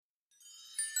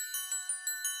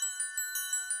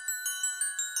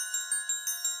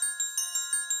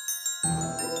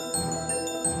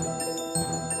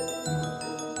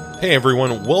Hey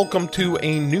everyone, welcome to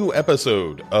a new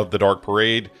episode of The Dark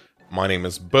Parade. My name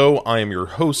is Bo, I am your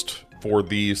host for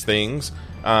these things.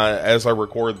 As I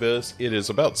record this, it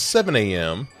is about 7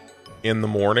 a.m. in the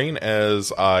morning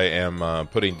as I am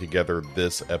putting together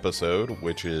this episode,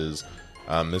 which is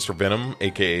Mr. Venom,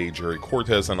 aka Jerry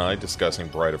Cortez, and I discussing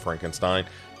Bride of Frankenstein.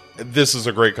 This is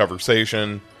a great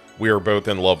conversation. We are both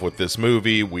in love with this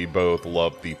movie. We both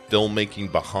love the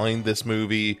filmmaking behind this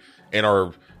movie and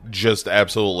are just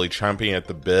absolutely chomping at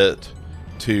the bit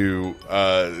to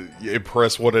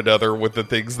impress one another with the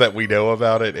things that we know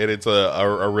about it, and it's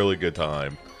a really good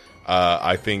time.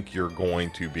 I think you're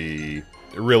going to be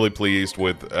really pleased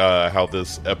with how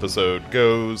this episode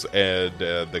goes and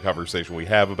the conversation we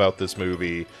have about this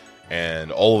movie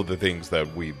and all of the things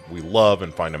that we love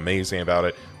and find amazing about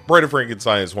it. Bride of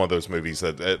Frankenstein is one of those movies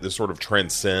that sort of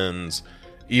transcends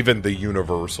even the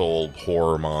universal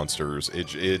horror monsters.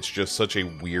 It's just such a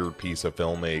weird piece of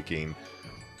filmmaking.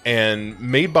 And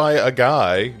made by a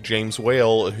guy, James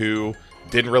Whale, who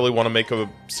didn't really want to make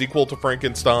a sequel to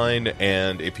Frankenstein.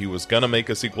 And if he was going to make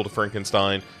a sequel to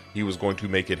Frankenstein, he was going to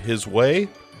make it his way.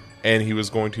 And he was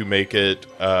going to make it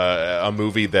a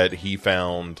movie that he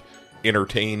found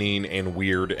entertaining and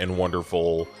weird and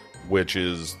wonderful, which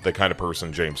is the kind of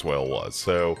person James Whale was.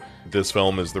 So this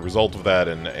film is the result of that,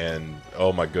 and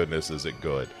oh my goodness, is it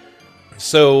good.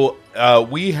 So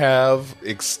we have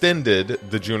extended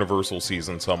the Juniversal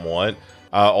season somewhat.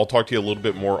 I'll talk to you a little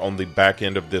bit more on the back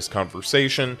end of this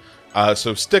conversation.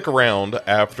 So stick around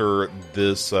after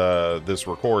this this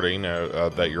recording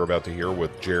that you're about to hear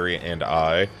with Jerry and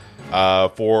I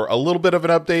for a little bit of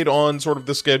an update on sort of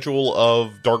the schedule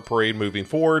of Dark Parade moving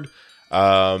forward.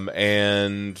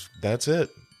 And that's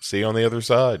it. See you on the other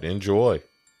side. Enjoy.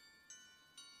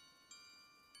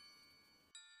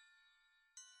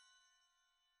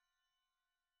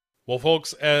 Well,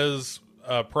 folks, as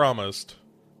promised,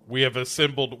 we have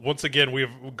assembled, once again, we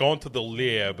have gone to the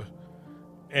lab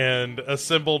and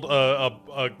assembled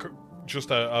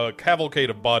just a cavalcade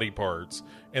of body parts,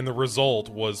 and the result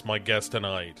was my guest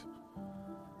tonight.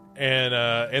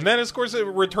 And then, of course, a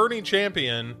returning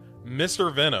champion,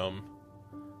 Mr. Venom,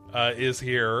 is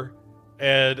here,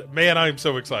 and man, I'm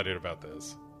so excited about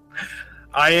this.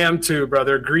 I am too,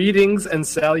 brother. Greetings and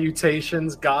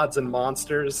salutations, gods and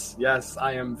monsters. Yes,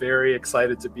 I am very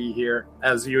excited to be here.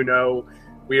 As you know,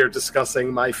 we are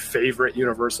discussing my favorite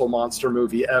Universal monster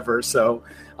movie ever, so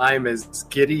I'm as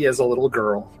giddy as a little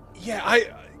girl. Yeah,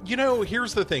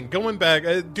 here's the thing. Going back,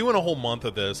 doing a whole month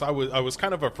of this, I was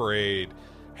kind of afraid,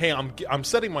 hey, I'm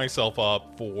setting myself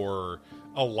up for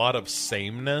a lot of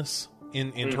sameness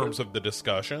in terms of the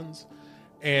discussions,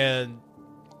 and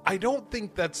I don't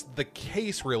think that's the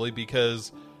case really,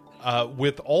 because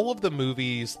with all of the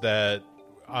movies that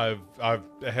I've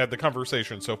had the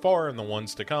conversation so far and the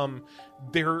ones to come,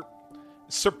 they're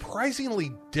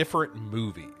surprisingly different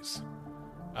movies.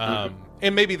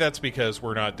 And maybe that's because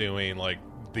we're not doing like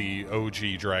the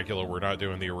OG Dracula, we're not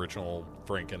doing the original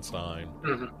Frankenstein.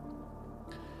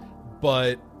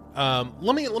 But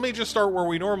let me just start where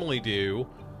we normally do,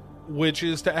 which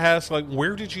is to ask, like,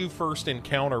 where did you first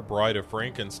encounter Bride of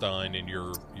Frankenstein in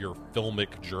your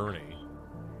filmic journey?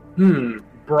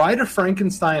 Bride of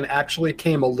Frankenstein actually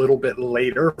came a little bit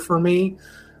later for me.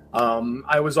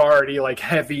 I was already like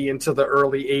heavy into the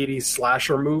early 80s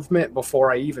slasher movement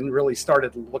before I even really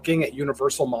started looking at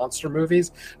Universal monster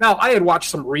movies. Now, I had watched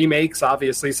some remakes,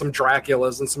 obviously, some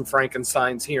Draculas and some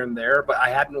Frankensteins here and there, but I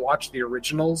hadn't watched the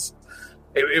originals.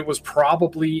 It was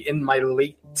probably in my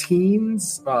late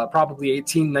teens, probably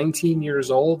 18, 19 years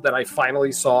old, that I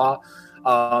finally saw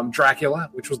Dracula,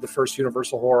 which was the first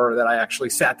Universal horror that I actually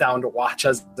sat down to watch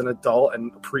as an adult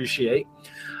and appreciate.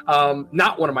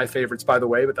 Not one of my favorites, by the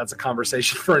way, but that's a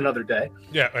conversation for another day.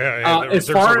 Yeah. There's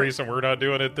a reason we're not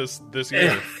doing it this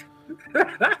year.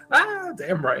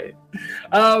 Damn right.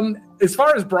 As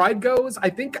far as Bride goes, I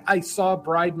think I saw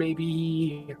Bride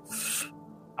maybe,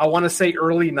 I want to say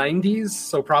early 90s,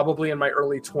 so probably in my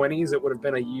early 20s. It would have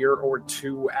been a year or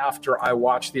two after I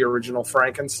watched the original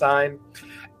Frankenstein.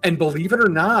 And believe it or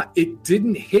not, it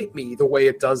didn't hit me the way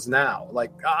it does now.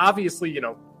 Like, obviously,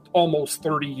 almost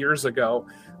 30 years ago,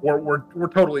 we're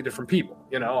totally different people.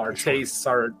 Our tastes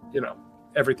are,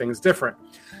 everything's different.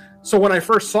 So when I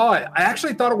first saw it, I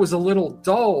actually thought it was a little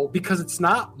dull because it's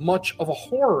not much of a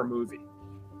horror movie.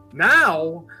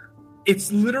 Now,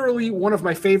 it's literally one of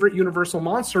my favorite Universal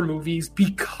monster movies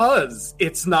because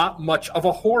it's not much of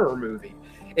a horror movie.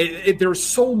 There's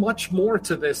so much more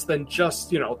to this than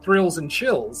just, thrills and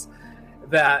chills.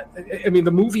 That, I mean,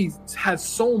 the movie has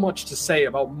so much to say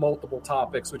about multiple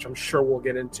topics, which I'm sure we'll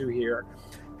get into here.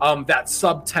 that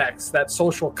subtext, that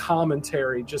social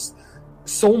commentary, just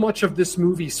so much of this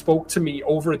movie spoke to me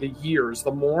over the years.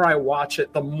 The more I watch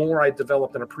it, the more I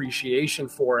develop an appreciation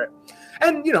for it.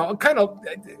 And, kind of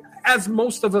as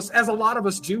a lot of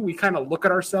us do, we kind of look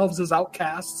at ourselves as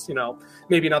outcasts,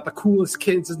 maybe not the coolest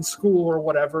kids in school or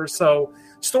whatever. So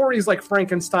stories like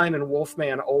Frankenstein and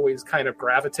Wolfman always kind of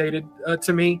gravitated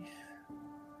to me.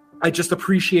 I just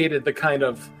appreciated the kind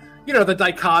of, the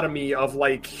dichotomy of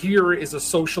like, here is a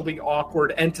socially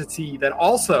awkward entity that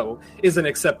also isn't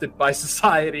accepted by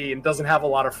society and doesn't have a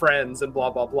lot of friends and blah,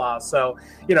 blah, blah. So,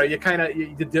 you kind of,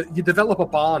 you develop a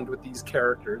bond with these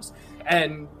characters.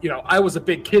 And, I was a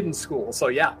big kid in school. So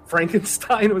yeah,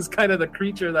 Frankenstein was kind of the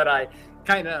creature that I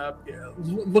kind of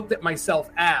looked at myself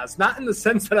as, not in the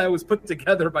sense that I was put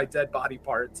together by dead body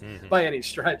parts by any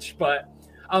stretch, but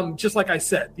just like I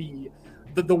said,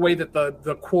 the way that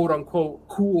the quote unquote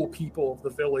cool people of the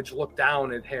village look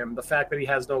down at him, the fact that he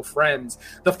has no friends,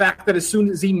 the fact that as soon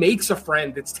as he makes a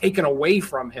friend, it's taken away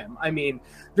from him. I mean,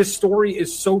 this story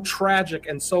is so tragic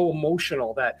and so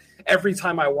emotional that every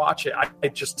time I watch it, I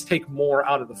just take more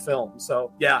out of the film.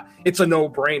 So yeah, it's a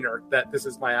no-brainer that this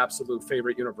is my absolute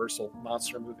favorite Universal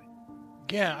monster movie.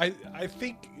 Yeah, I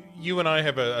think you and I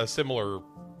have a similar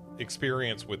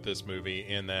experience with this movie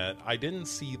in that I didn't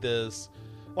see this.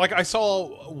 Like, I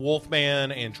saw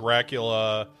Wolfman and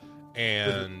Dracula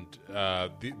and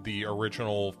the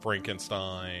original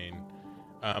Frankenstein.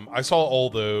 I saw all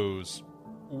those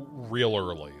real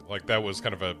early. Like, that was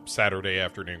kind of a Saturday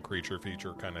afternoon creature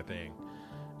feature kind of thing.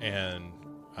 And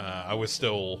I was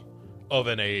still of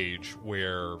an age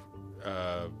where,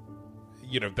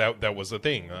 that was a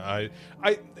thing. I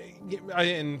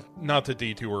and not to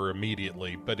detour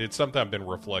immediately, but it's something I've been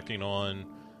reflecting on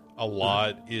a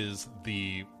lot is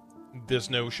this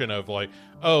notion of like,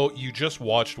 oh, you just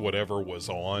watched whatever was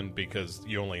on because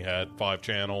you only had 5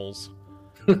 channels.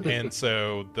 And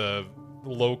so the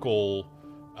local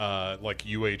like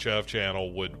UHF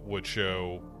channel would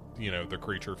show, the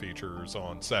creature features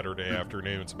on Saturday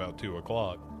afternoons about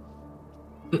 2:00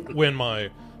 when my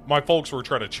folks were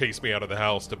trying to chase me out of the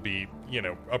house to be,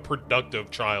 a productive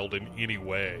child in any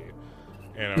way.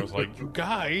 And I was like, you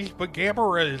guys, but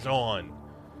Gamera is on.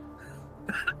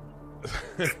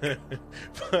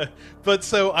 but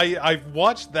so I've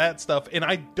watched that stuff, and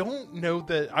I don't know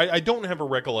that I don't have a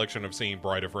recollection of seeing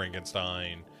Bride of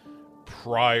Frankenstein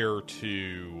prior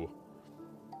to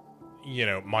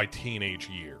my teenage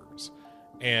years,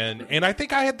 and I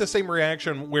think I had the same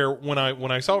reaction where when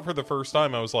I saw it for the first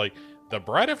time, I was like, the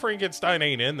Bride of Frankenstein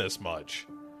ain't in this much,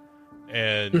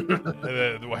 and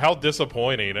how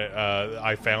disappointing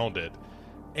I found it.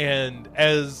 And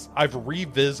as I've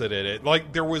revisited it,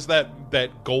 like, there was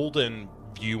that golden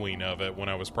viewing of it when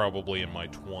I was probably in my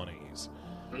 20s,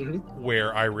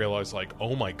 where I realized, like,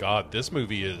 oh my god, this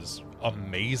movie is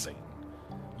amazing.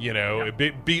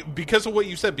 Because of what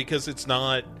you said, because it's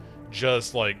not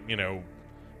just like,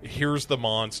 here's the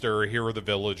monster, here are the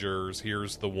villagers,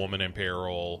 here's the woman in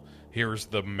peril, here's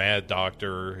the mad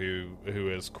doctor who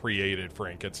has created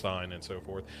Frankenstein and so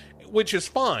forth, which is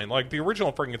fine. Like, the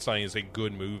original Frankenstein is a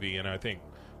good movie, and I think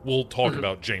we'll talk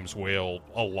about James Whale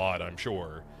a lot, I'm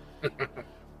sure.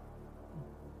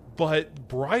 But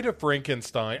Bride of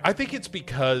Frankenstein, I think it's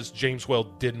because James Whale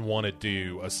didn't want to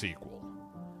do a sequel.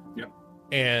 Yeah.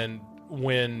 And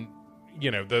when,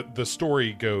 the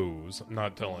story goes, I'm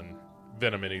not telling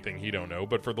Venom anything he don't know,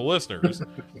 but for the listeners,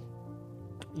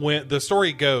 when the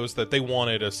story goes that they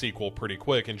wanted a sequel pretty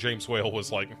quick, and James Whale was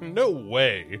like, no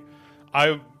way.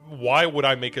 Why would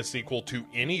I make a sequel to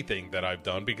anything that I've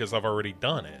done, because I've already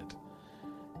done it?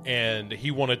 And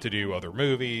he wanted to do other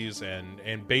movies,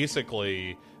 and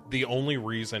basically the only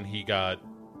reason he got,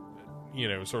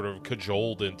 sort of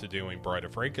cajoled into doing Bride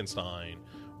of Frankenstein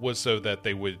was so that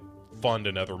they would fund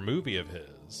another movie of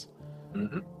his.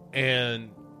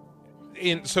 And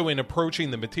so in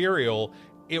approaching the material,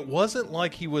 it wasn't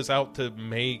like he was out to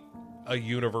make a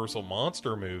Universal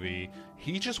monster movie.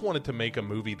 He just wanted to make a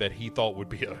movie that he thought would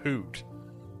be a hoot.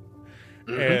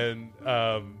 And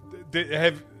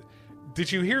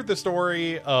did you hear the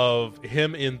story of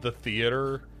him in the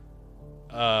theater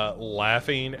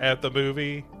laughing at the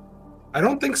movie? I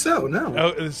don't think so, no.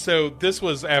 Oh, so this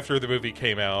was after the movie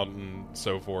came out and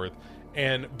so forth.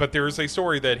 But there is a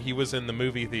story that he was in the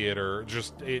movie theater,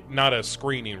 not a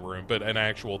screening room, but an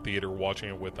actual theater, watching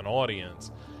it with an audience,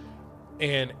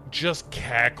 and just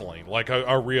cackling like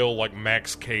a real, like,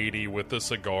 Max Cady with the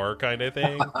cigar kind of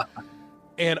thing.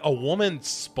 And a woman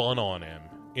spun on him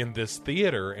in this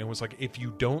theater and was like, if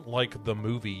you don't like the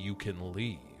movie, you can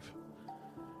leave.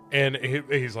 And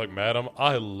he's like, "Madam,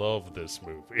 I love this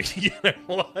movie."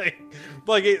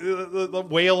 The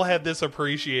whale had this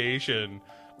appreciation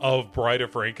of Bride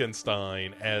of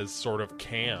Frankenstein as sort of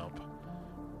camp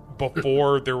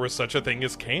before there was such a thing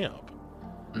as camp.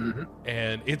 Mm-hmm.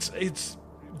 And it's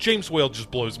James Whale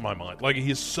just blows my mind. Like,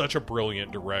 he's such a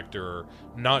brilliant director,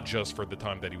 not just for the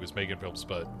time that he was making films,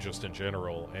 but just in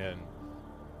general. And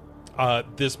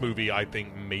this movie, I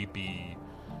think, may be,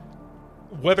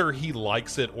 whether he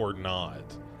likes it or not,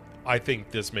 I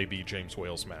think this may be James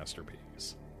Whale's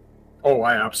masterpiece. Oh,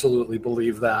 I absolutely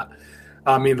believe that.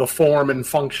 I mean, the form and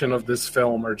function of this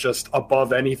film are just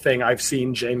above anything I've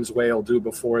seen James Whale do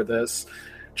before this.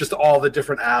 Just all the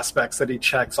different aspects that he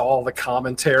checks, all the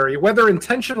commentary, whether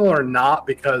intentional or not,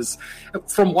 because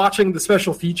from watching the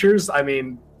special features, I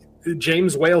mean,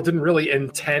 James Whale didn't really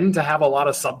intend to have a lot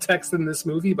of subtext in this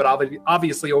movie, but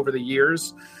obviously over the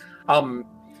years,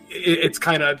 it's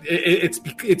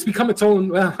become its own,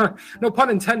 no pun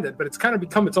intended, but it's kind of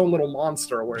become its own little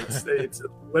monster where it's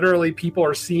literally people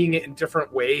are seeing it in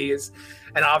different ways.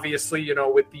 And obviously, you know,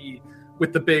 with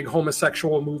the big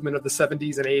homosexual movement of the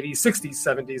 70s and 80s, 60s,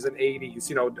 70s, and 80s,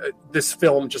 you know, this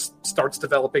film just starts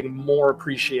developing more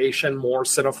appreciation, more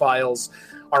cinephiles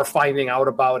are finding out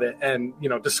about it and, you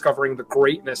know, discovering the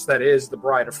greatness that is The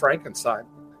Bride of Frankenstein.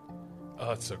 Oh,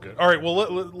 that's so good. All right, well,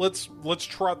 let's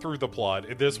trot through the plot.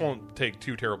 This won't take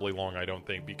too terribly long, I don't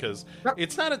think, because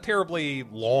it's not a terribly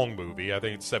long movie. I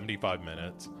think it's 75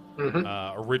 minutes.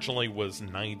 Mm-hmm. Originally was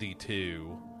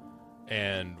 92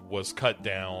 and was cut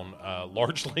down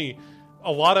largely.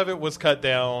 A lot of it was cut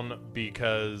down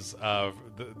because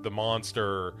the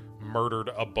monster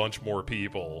murdered a bunch more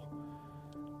people,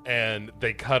 and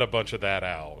they cut a bunch of that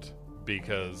out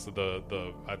because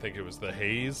the I think it was the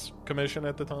Hayes Commission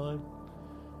at the time.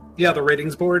 Yeah, the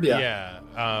ratings board, yeah.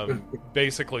 Yeah,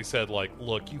 basically said, like,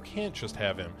 look, you can't just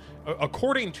have him.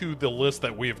 According to the list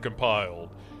that we have compiled,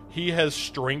 he has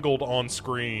strangled on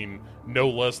screen no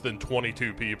less than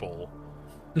 22 people,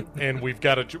 and we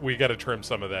got to trim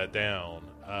some of that down.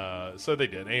 So they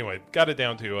did. Anyway, got it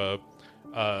down to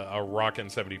a rockin'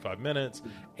 75 minutes,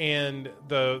 and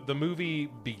the movie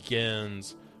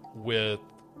begins with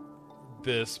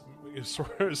this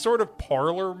sort of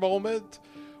parlor moment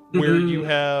where you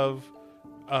have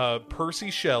Percy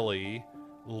Shelley,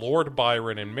 Lord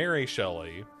Byron, and Mary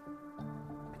Shelley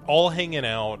all hanging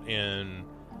out in,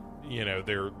 you know,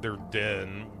 their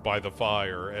den by the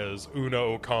fire as Una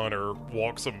O'Connor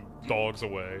walks some dogs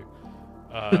away.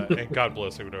 And God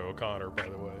bless Una O'Connor, by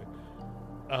the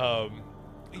way.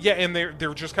 Yeah, and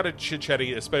they're just kind of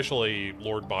chit-chatting, especially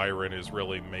Lord Byron is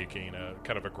really making a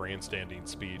kind of a grandstanding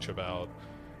speech about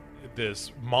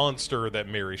this monster that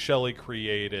Mary Shelley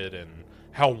created and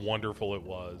how wonderful it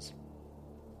was.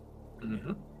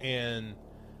 Mm-hmm. And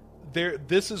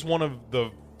this is one of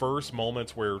the first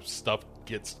moments where stuff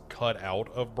gets cut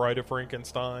out of Bride of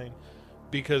Frankenstein,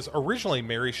 because originally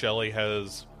Mary Shelley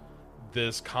has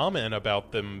this comment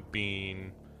about them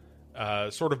being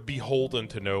sort of beholden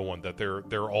to no one, that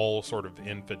they're all sort of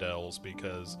infidels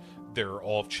because they're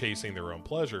all chasing their own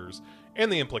pleasures. And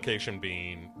the implication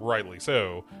being, rightly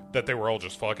so, that they were all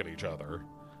just fucking each other.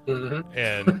 Mm-hmm.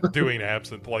 And doing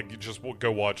absinthe. Like, you just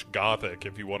go watch Gothic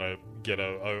if you want to get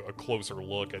a closer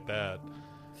look at that.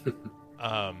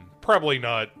 Probably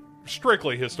not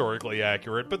strictly historically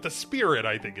accurate, but the spirit,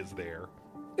 I think, is there.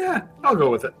 Yeah, I'll go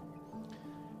with it.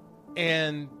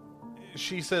 And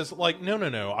she says, like,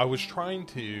 no, I was trying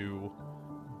to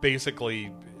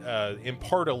basically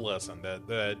impart a lesson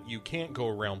that you can't go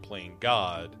around playing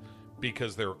God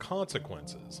because there are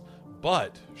consequences.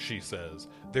 But, she says,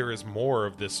 there is more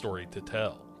of this story to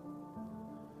tell.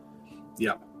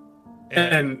 Yeah.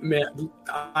 And man,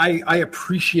 I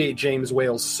appreciate James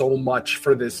Whale so much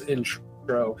for this intro.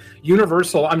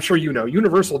 Universal, I'm sure you know,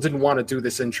 Universal didn't want to do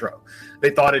this intro. They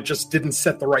thought it just didn't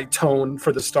set the right tone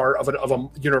for the start of a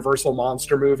Universal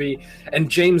monster movie. And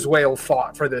James Whale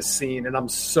fought for this scene, and I'm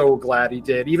so glad he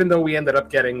did. Even though we ended up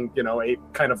getting, you know, a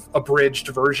kind of abridged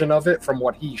version of it from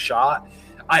what he shot,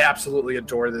 I absolutely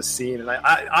adore this scene, and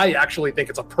I actually think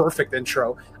it's a perfect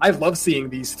intro. I love seeing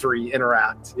these three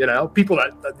interact, you know, people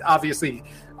that obviously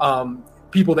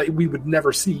people that we would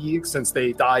never see since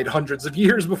they died hundreds of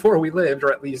years before we lived,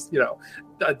 or at least, you know,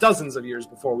 dozens of years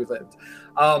before we lived.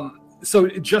 So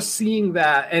just seeing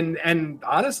that and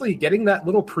honestly getting that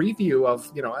little preview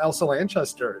of, you know, Elsa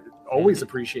Lanchester, always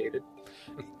appreciated.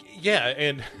 Yeah,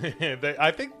 and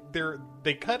I think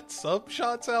they cut some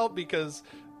shots out because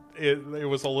it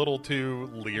was a little too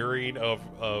leering of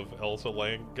Elsa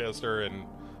Lanchester and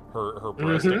her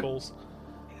breasticles.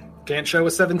 Can't show a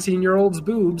 17-year-old's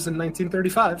boobs in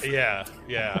 1935. Yeah.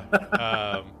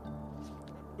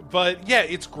 But yeah,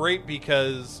 it's great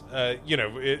because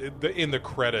in the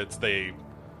credits they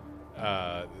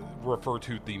refer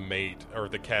to the mate or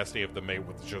the casting of the mate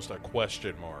with just a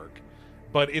question mark.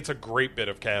 But it's a great bit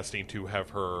of casting to have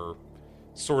her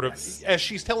sort of, as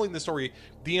she's telling the story,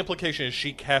 the implication is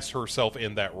she casts herself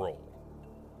in that role.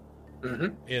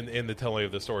 In the telling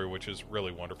of the story, which is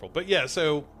really wonderful. But yeah,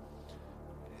 so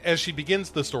as she begins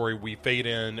the story, we fade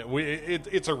in.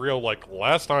 It's a real, like,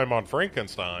 last time on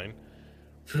Frankenstein.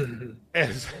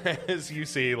 as you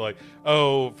see, like,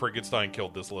 oh, Frankenstein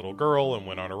killed this little girl and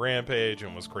went on a rampage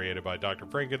and was created by Dr.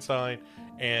 Frankenstein.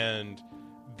 And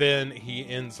then he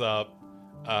ends up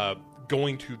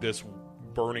going to this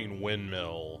burning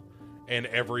windmill, and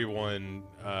everyone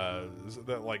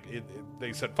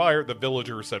they set fire. The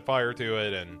villagers set fire to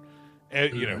it,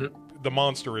 and you know, the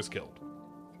monster is killed.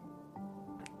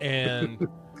 And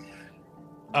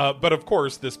but of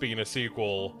course, this being a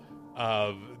sequel,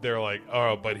 they're like,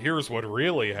 oh, but here's what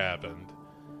really happened.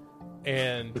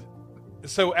 And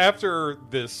so after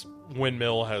this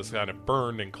windmill has kind of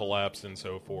burned and collapsed and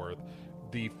so forth,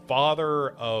 the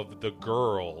father of the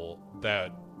girl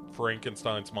that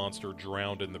Frankenstein's monster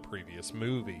drowned in the previous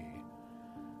movie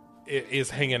is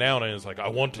hanging out and is like, I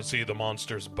want to see the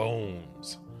monster's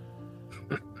bones.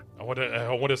 I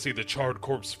want to see the charred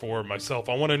corpse for myself.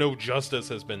 I want to know justice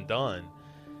has been done.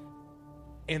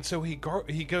 And so he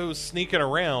goes sneaking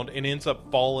around and ends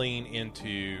up falling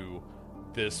into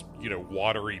this,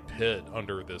 watery pit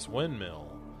under this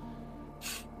windmill.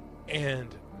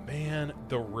 And man,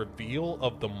 the reveal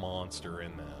of the monster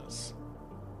in this,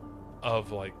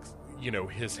 of like,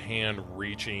 his hand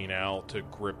reaching out to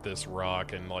grip this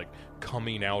rock and like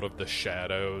coming out of the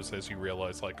shadows as you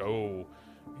realize, like, oh,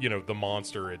 the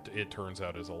monster, it turns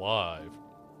out is alive.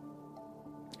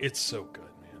 It's so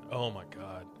good, man. Oh my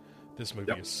God. This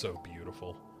movie is so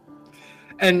beautiful.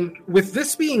 And with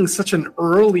this being such an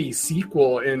early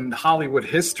sequel in Hollywood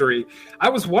history, I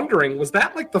was wondering, was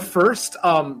that like the first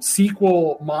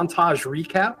sequel montage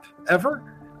recap ever?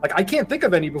 Like, I can't think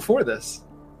of any before this.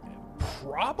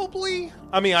 Probably.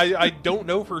 I mean, I don't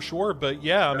know for sure, but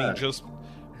yeah, I mean, just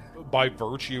by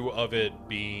virtue of it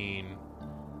being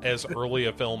as early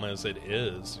a film as it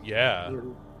is, yeah.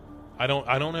 I don't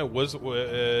know.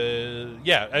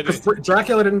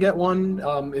 Dracula didn't get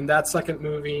one in that second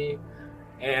movie,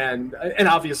 and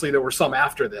obviously there were some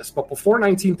after this. But before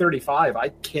 1935, I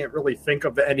can't really think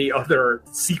of any other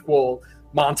sequel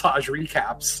montage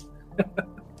recaps.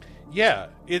 Yeah,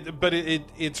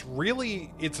 it's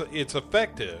really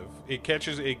effective. It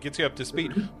gets you up to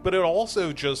speed. But it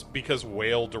also, just because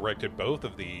Whale directed both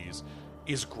of these,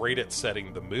 is great at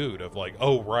setting the mood of like,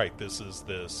 oh right, this is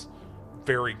this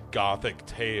very gothic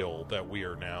tale that we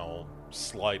are now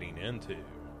sliding into.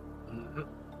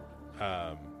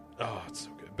 It's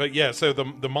so good. But yeah, so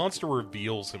the monster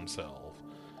reveals himself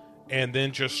and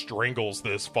then just strangles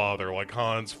this father, like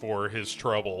Hans, for his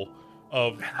trouble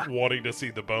of wanting to see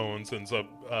the bones, ends up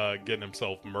getting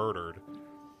himself murdered.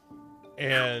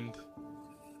 And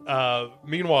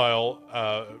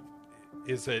meanwhile,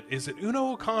 is it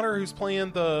Una O'Connor who's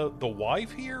playing the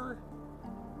wife here?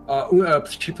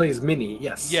 She plays Minnie,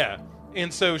 yes. Yeah.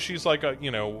 And so she's like,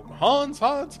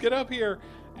 Hans, get up here,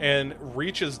 and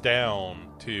reaches down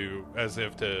as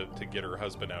if to get her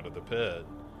husband out of the pit.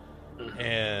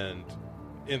 And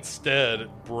instead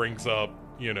brings up,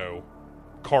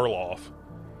 Karloff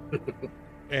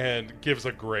and gives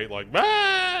a great, like,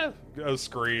 a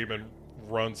scream and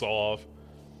runs off.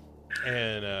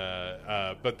 And,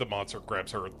 but the monster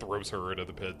grabs her and throws her into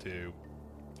the pit too.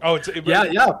 Oh,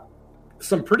 yeah.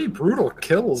 Some pretty brutal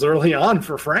kills early on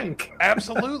for Frank.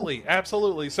 Absolutely.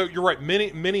 So you're right.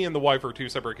 Minnie and the wife are two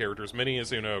separate characters. Minnie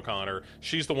is Una O'Connor.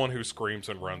 She's the one who screams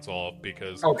and runs off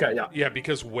because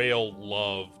because Whale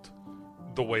loved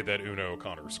the way that Una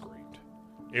O'Connor screamed.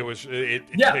 It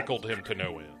tickled him to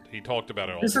no end. He talked about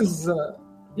it all. This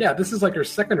is like her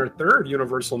second or third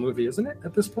Universal movie, isn't it?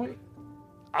 At this point.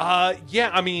 Yeah.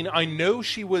 I mean, I know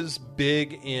she was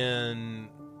big in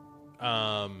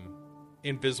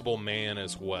Invisible Man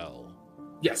as well.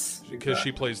 Yes, because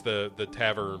she plays the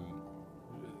tavern,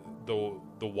 the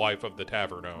wife of the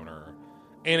tavern owner,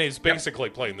 and is basically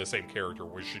playing the same character,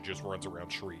 where she just runs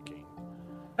around shrieking,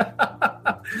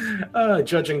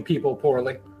 judging people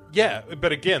poorly. Yeah,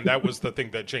 but again, that was the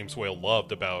thing that James Whale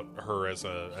loved about her as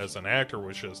an actor,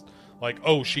 was just like,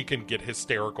 oh, she can get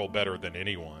hysterical better than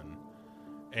anyone,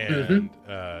 and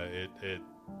it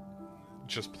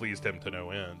just pleased him to no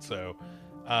end. So.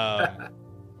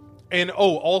 And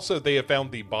also they have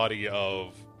found the body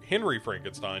of Henry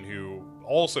Frankenstein, who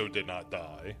also did not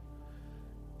die,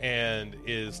 and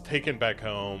is taken back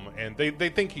home, and they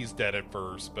think he's dead at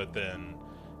first, but then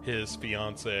his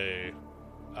fiance,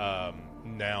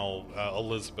 now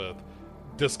Elizabeth,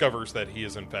 discovers that he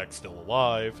is in fact still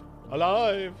alive.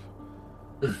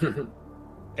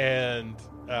 And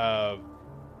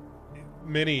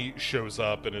Minnie shows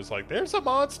up and is like, there's a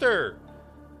monster!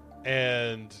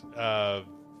 And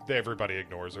everybody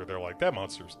ignores her. They're like, that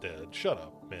monster's dead. Shut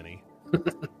up, Minnie.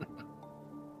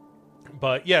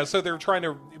 But yeah, so they're trying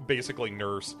to basically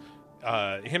nurse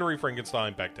Henry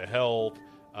Frankenstein back to health.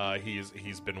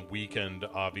 He's been weakened,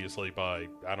 obviously, by,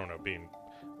 I don't know, being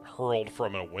hurled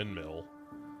from a windmill.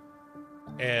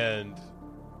 And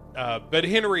but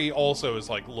Henry also is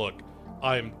like, look,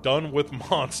 I'm done with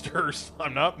monsters.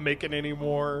 I'm not making any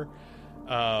more.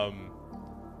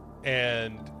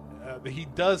 And he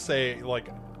does say, like,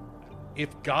 if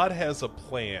God has a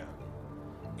plan,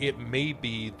 it may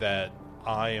be that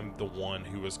I am the one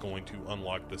who is going to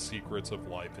unlock the secrets of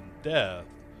life and death.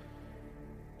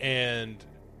 And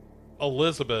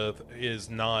Elizabeth is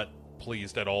not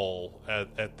pleased at all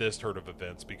at this turn of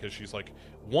events, because she's like,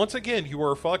 once again, you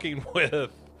are fucking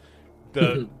with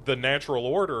the natural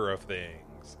order of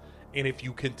things. And if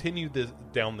you continue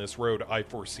down this road, I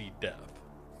foresee death.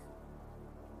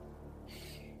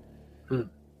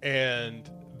 And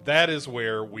that is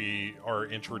where we are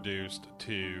introduced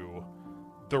to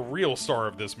the real star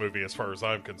of this movie, as far as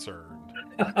I'm concerned,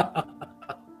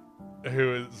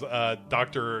 who is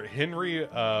Dr. Henry,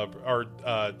 or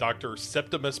Dr.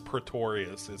 Septimus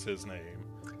Pretorius is his name.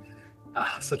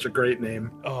 Such a great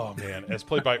name. Oh, man. As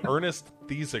played by Ernest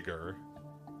Thesiger.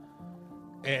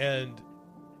 And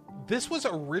this was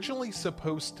originally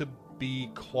supposed to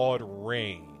be Claude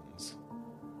Rains.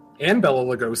 And Bela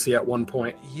Lugosi at one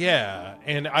point. Yeah,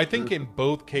 and I think in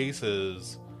both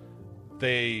cases,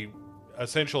 they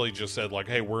essentially just said, like,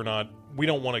 hey, we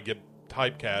don't want to get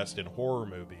typecast in horror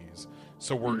movies,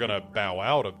 so we're going to bow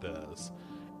out of this.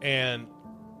 And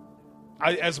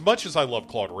as much as I love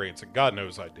Claude Rains, and God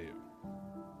knows I do,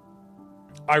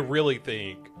 I really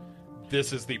think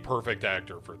this is the perfect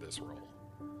actor for this role.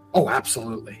 Oh,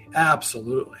 absolutely.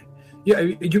 Absolutely.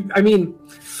 Yeah, I mean,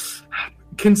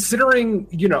 considering,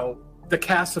 the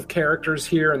cast of characters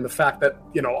here and the fact that,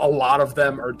 a lot of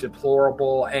them are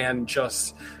deplorable and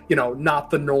just, not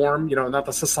the norm, not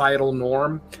the societal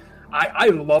norm. I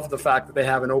love the fact that they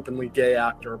have an openly gay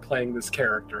actor playing this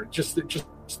character. Just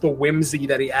the whimsy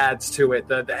that he adds to it,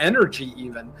 the energy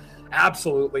even.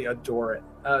 Absolutely adore it.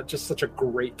 Just such a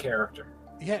great character.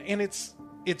 Yeah, and it's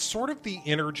sort of the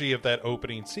energy of that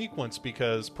opening sequence,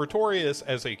 because Pretorius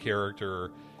as a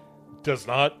character does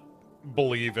not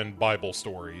believe in Bible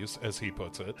stories, as he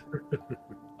puts it.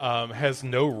 Has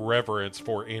no reverence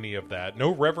for any of that.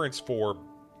 No reverence for,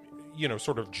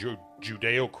 sort of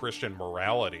Judeo-Christian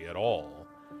morality at all.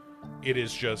 It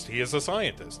is just, he is a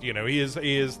scientist. He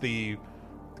is the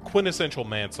quintessential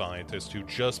mad scientist who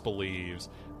just believes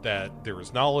that there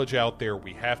is knowledge out there,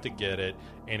 we have to get it,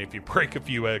 and if you break a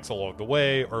few eggs along the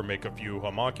way or make a few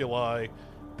homunculi,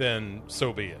 then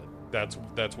so be it. That's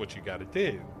what you got to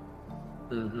do.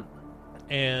 Mm-hmm.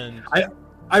 And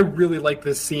I really like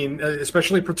this scene,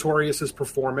 especially Pretorius's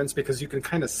performance, because you can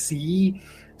kind of see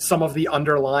some of the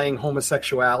underlying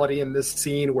homosexuality in this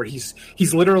scene, where he's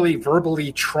literally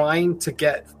verbally trying to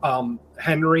get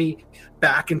Henry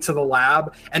back into the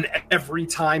lab, and every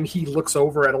time he looks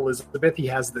over at Elizabeth, he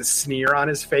has this sneer on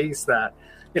his face that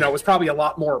was probably a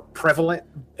lot more prevalent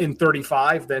in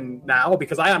 35 than now,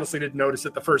 because I honestly didn't notice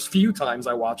it the first few times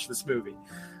I watched this movie.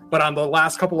 But on the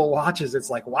last couple of watches, it's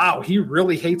like, wow, he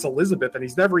really hates Elizabeth and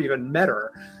he's never even met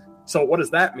her. So what does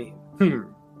that mean?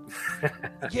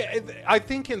 Yeah, I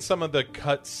think in some of the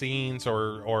cut scenes,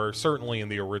 or certainly in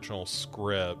the original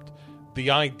script,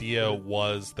 the idea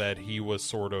was that he was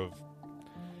sort of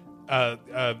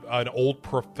an old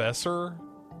professor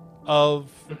of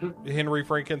Henry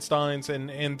Frankenstein's,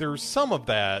 and there's some of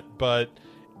that, but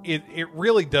it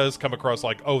really does come across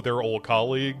like, oh, they're old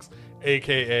colleagues,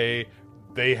 aka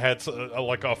they had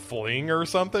like a fling or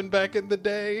something back in the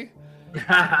day.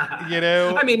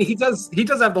 I mean, he does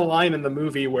have the line in the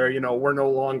movie where, we're no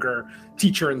longer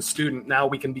teacher and student, now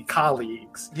we can be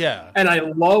colleagues. Yeah. And I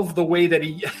love the way that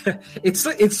he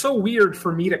it's so weird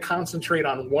for me to concentrate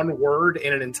on one word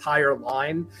in an entire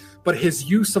line, but his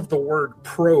use of the word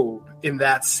probe in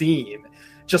that scene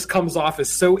just comes off as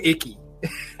so icky.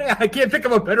 I can't think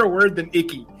of a better word than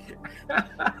icky.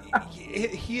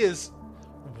 He is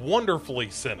wonderfully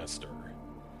sinister.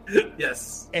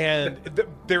 Yes. And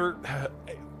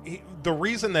the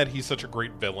reason that he's such a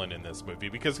great villain in this movie,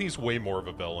 because he's way more of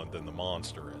a villain than the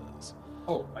monster is.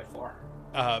 Oh, by far.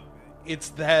 It's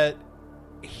that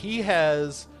he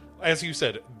has as you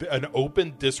said, an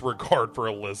open disregard for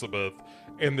Elizabeth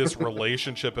and this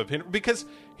relationship of Henry, because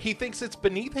he thinks it's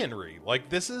beneath Henry. Like,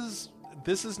 this is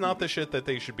not the shit that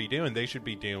they should be doing. They should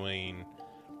be doing,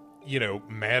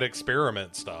 mad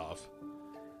experiment stuff.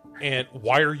 And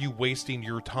why are you wasting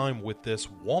your time with this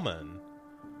woman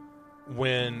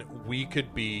when we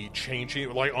could be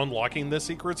changing, like, unlocking the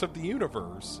secrets of the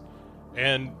universe?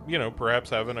 And, perhaps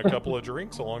having a couple of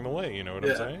drinks along the way, you know what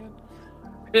I'm saying?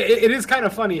 It is kind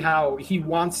of funny how he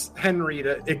wants Henry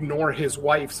to ignore his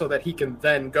wife so that he can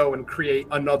then go and create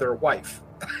another wife.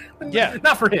 Yeah.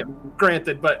 Not for him,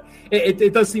 granted, but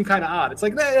it does seem kind of odd. It's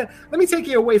like, let me take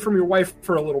you away from your wife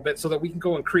for a little bit so that we can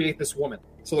go and create this woman,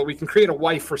 so that we can create a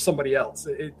wife for somebody else.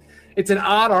 It's an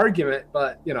odd argument,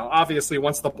 but, obviously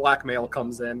once the blackmail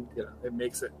comes in, it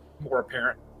makes it more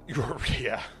apparent.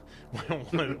 Yeah.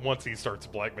 Once he starts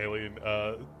blackmailing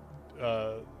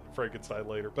Frankenstein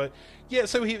later. But yeah,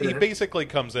 so he basically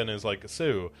comes in and is like,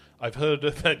 so I've heard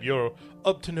that you're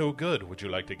up to no good. Would you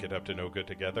like to get up to no good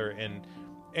together?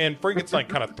 And Frankenstein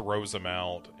kind of throws him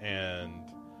out, and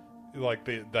like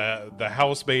the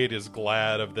housemaid is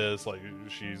glad of this. Like,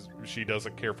 she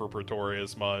doesn't care for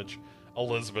Pretorius much.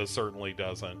 Elizabeth certainly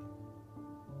doesn't.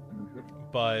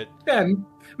 But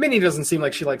Minnie doesn't seem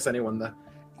like she likes anyone though.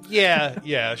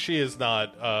 Yeah, she is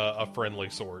not a friendly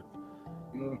sort.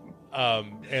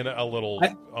 And a little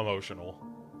emotional.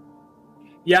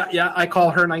 Yeah, I call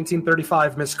her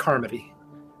 1935 Miss Carmody.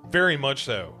 Very much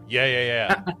so.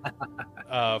 Yeah.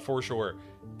 For sure.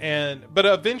 But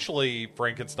eventually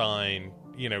Frankenstein,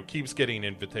 keeps getting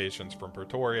invitations from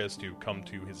Pretorius to come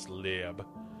to his lab.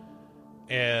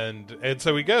 And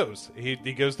so he goes. He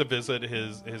goes to visit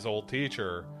his old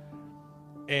teacher.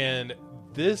 And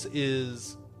this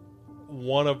is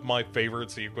one of my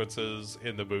favorite sequences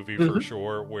in the movie for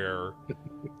sure, where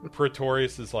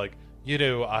Pretorius is like,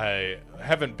 I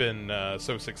haven't been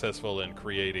so successful in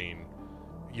creating,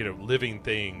 living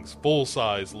things,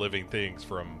 full-size living things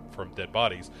from dead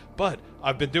bodies, but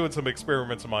I've been doing some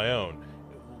experiments of my own.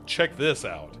 Check this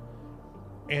out.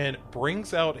 And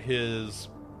brings out his,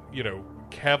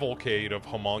 cavalcade of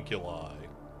homunculi,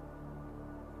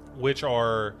 which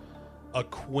are a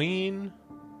queen,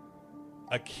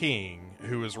 a king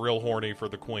who is real horny for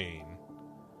the queen,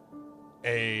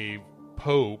 a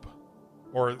pope,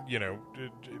 or,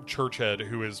 church head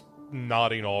who is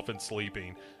nodding off and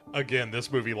sleeping. Again,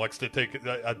 this movie likes to take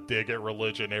a dig at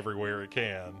religion everywhere it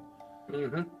can.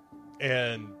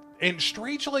 And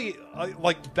strangely,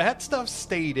 like, that stuff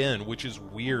stayed in, which is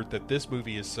weird that this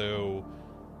movie is so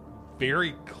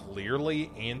very clearly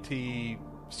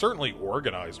certainly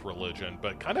organized religion,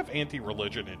 but kind of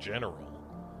anti-religion in general.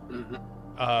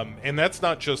 And that's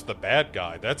not just the bad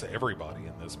guy, that's everybody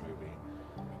in this movie.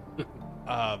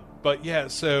 But yeah,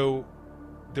 so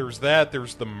there's that,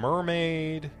 there's the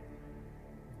mermaid,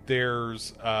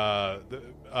 there's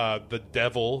the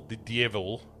devil,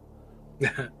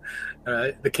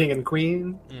 the king and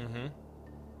queen.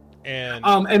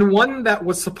 And one that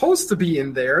was supposed to be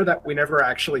in there that we never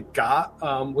actually got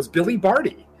was Billy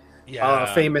Barty,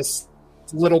 famous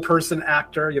little person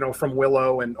actor, from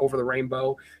Willow and Over the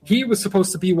Rainbow. He was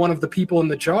supposed to be one of the people in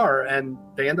the jar, and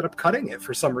they ended up cutting it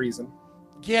for some reason.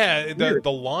 Yeah,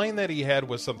 the line that he had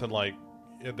was something like,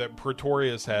 that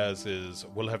Pretorius has is,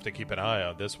 we'll have to keep an eye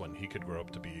on this one. He could grow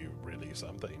up to be really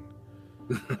something.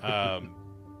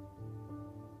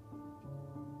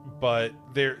 But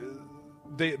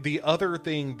the other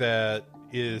thing that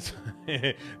is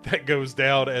that goes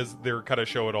down as they're kind of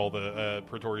showing all the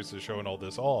Pretorius is showing all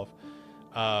this off,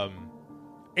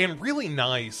 and really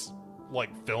nice,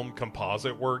 like, film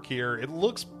composite work here. It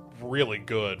looks really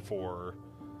good for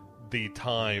the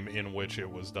time in which it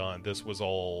was done. This was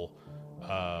all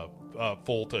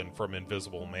Fulton from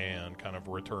Invisible Man kind of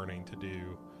returning to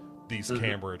do these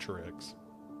camera tricks,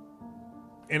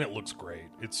 and it looks great.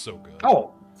 It's so good.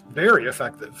 Oh, very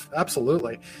effective.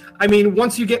 Absolutely. I mean,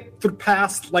 once you get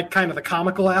past, like, kind of the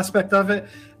comical aspect of it,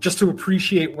 just to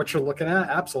appreciate what you're looking at,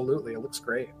 absolutely, it looks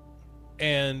great.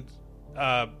 And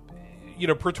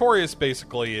Pretorius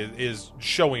basically is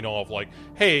showing off, like,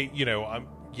 hey,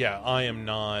 I am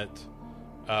not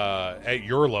at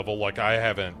your level. Like, I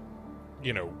haven't,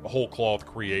 whole cloth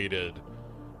created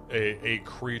a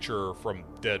creature from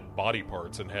dead body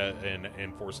parts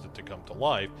and forced it to come to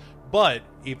life. But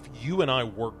if you and I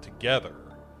work together,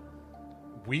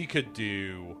 we could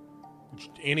do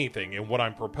anything. And what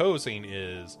I'm proposing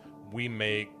is we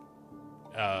make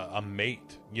a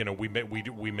mate.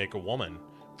 We make a woman.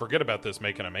 Forget about this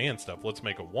making a man stuff. Let's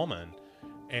make a woman.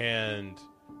 And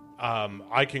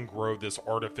I can grow this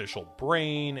artificial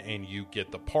brain, and you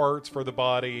get the parts for the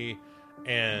body.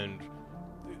 And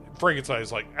Frankenstein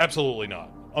is like, absolutely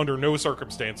not. Under no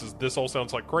circumstances. This all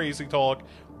sounds like crazy talk.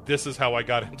 This is how I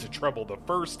got into trouble the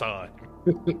first time.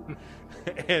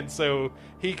 And so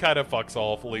he kind of fucks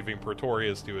off, leaving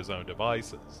Pretorius to his own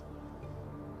devices.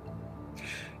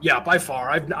 Yeah, by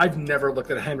far. I've never looked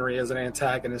at Henry as an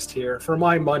antagonist here. For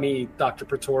my money, Dr.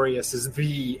 Pretorius is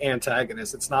the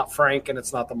antagonist. It's not Frank and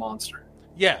it's not the monster.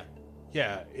 Yeah.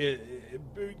 Yeah.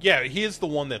 He is the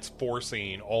one that's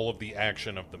forcing all of the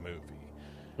action of the movie.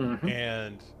 Mm-hmm.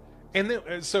 And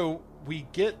then, so we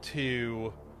get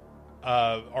to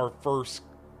our first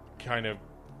kind of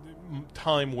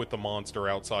time with the monster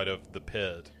outside of the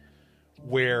pit,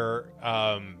 where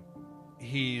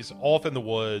he's off in the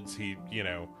woods. He,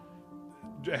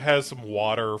 has some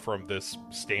water from this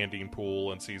standing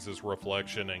pool and sees his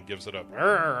reflection and gives it a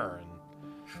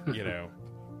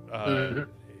and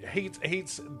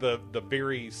hates the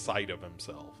very sight of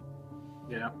himself.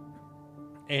 Yeah,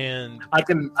 and I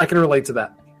can relate to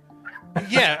that.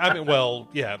 Yeah, I mean, well,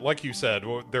 yeah, like you said,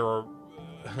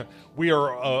 we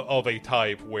are of a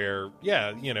type where,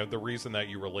 the reason that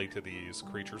you relate to these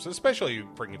creatures, especially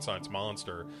Frankenstein's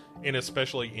monster, and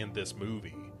especially in this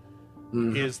movie,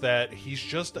 is that he's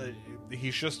just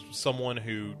someone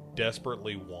who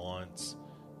desperately wants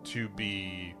to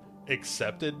be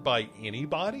accepted by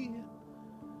anybody.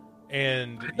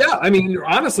 And yeah, I mean,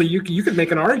 honestly, you could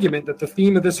make an argument that the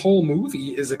theme of this whole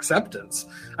movie is acceptance.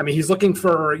 I mean, he's looking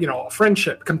for,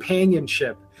 friendship,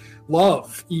 companionship,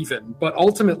 love even, but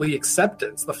ultimately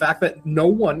acceptance. The fact that no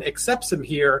one accepts him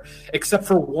here except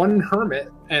for one hermit,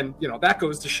 and that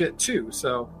goes to shit too.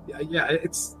 So yeah,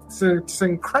 it's an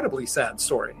incredibly sad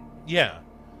story. Yeah.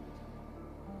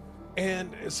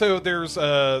 And so there's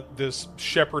this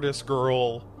shepherdess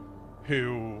girl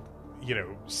who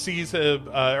sees him,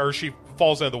 or she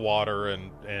falls into the water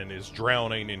and is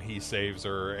drowning, and he saves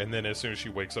her. And then as soon as she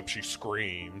wakes up, she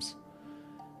screams.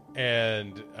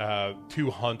 And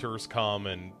two hunters come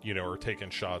and, are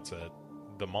taking shots at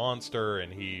the monster,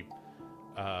 and he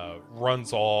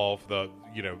runs off.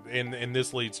 And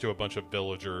this leads to a bunch of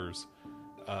villagers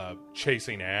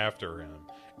chasing after him.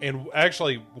 And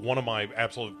actually, one of my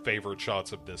absolute favorite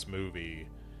shots of this movie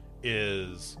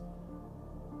is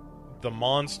the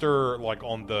monster, like,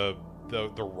 on the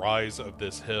rise of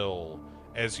this hill,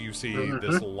 as you see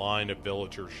this line of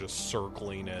villagers just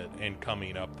circling it and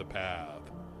coming up the path.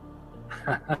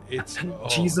 It's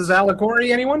Jesus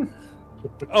allegory, anyone?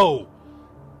 Oh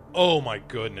my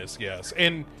goodness, yes.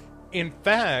 And in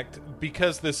fact,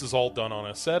 because this is all done on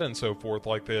a set and so forth,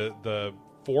 like the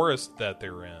forest that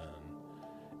they're in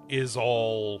is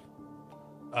all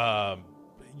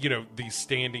these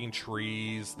standing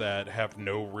trees that have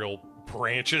no real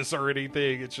branches or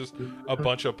anything. It's just a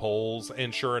bunch of poles,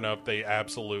 and sure enough, they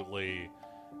absolutely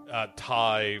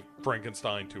tie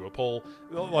Frankenstein to a pole.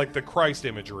 Like, the Christ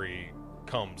imagery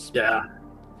comes,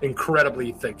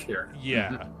 incredibly thick here.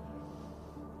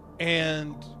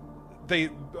 And they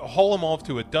haul him off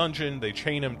to a dungeon. They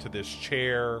chain him to this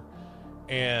chair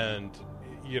and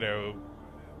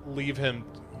leave him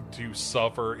to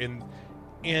suffer in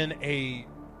a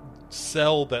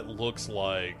cell that looks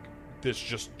like this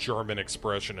just German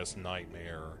expressionist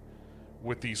nightmare,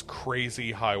 with these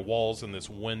crazy high walls and this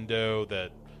window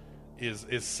that is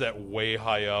set way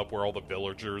high up, where all the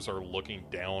villagers are looking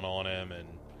down on him and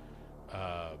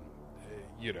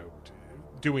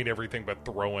doing everything but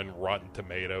throwing rotten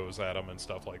tomatoes at him and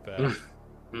stuff like that.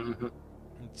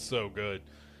 It's so good.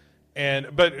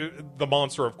 But the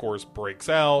monster, of course, breaks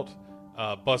out,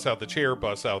 busts out the chair,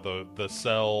 busts out the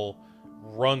cell,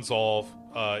 runs off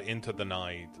into the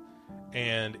night,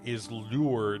 and is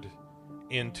lured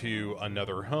into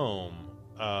another home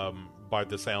by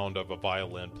the sound of a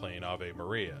violin playing Ave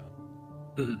Maria.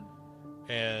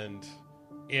 And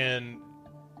in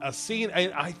a scene,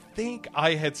 I think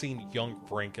I had seen Young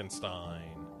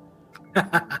Frankenstein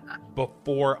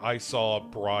before I saw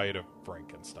Bride of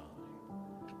Frankenstein.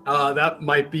 That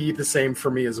might be the same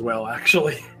for me as well,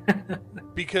 actually.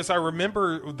 Because I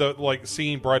remember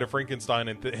seeing Bride of Frankenstein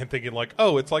and thinking like,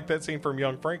 oh, it's like that scene from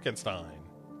Young Frankenstein.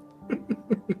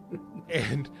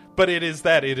 But it is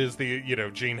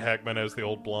the Gene Hackman as the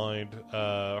old blind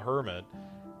hermit,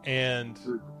 and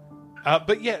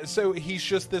but yeah, so he's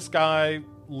just this guy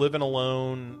living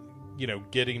alone,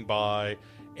 getting by,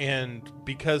 and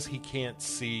because he can't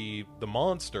see the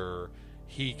monster,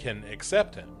 he can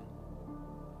accept him.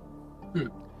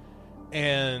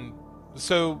 And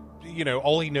so,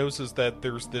 all he knows is that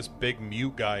there's this big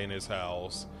mute guy in his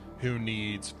house who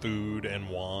needs food and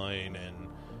wine, and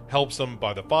helps him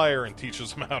by the fire and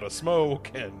teaches him how to smoke,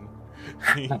 and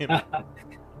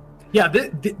Yeah,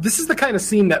 this is the kind of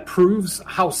scene that proves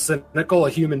how cynical a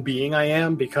human being I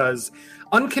am, because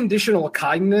unconditional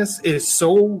kindness is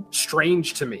so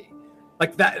strange to me.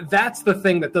 Like that's the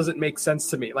thing that doesn't make sense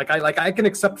to me. I can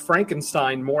accept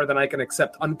Frankenstein more than I can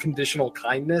accept unconditional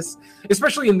kindness,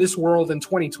 especially in this world in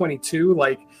 2022.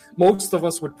 Like, most of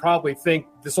us would probably think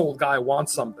this old guy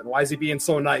wants something. Why is he being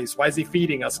so nice? Why is he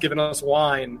feeding us, giving us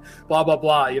wine, blah, blah,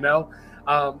 blah, you know?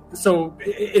 So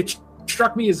it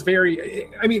struck me as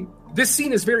this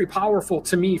scene is very powerful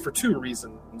to me for two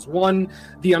reasons. One,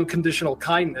 the unconditional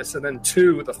kindness, and then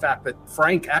two, the fact that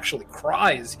Frank actually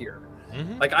cries here.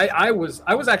 Mm-hmm. Like, I was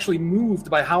actually moved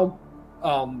by how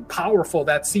powerful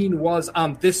that scene was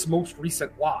on this most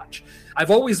recent watch.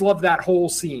 I've always loved that whole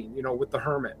scene, you know, with the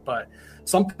hermit, but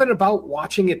something about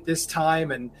watching it this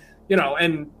time, and, you know,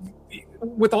 and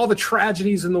with all the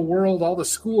tragedies in the world, all the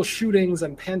school shootings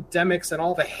and pandemics and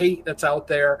all the hate that's out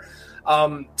there,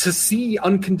 to see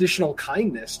unconditional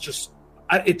kindness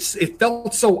it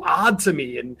felt so odd to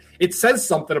me, and it says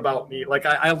something about me. Like,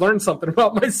 I learned something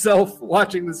about myself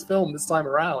watching this film this time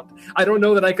around. I don't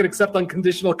know that I could accept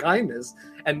unconditional kindness,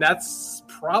 and that's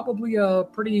probably a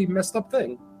pretty messed up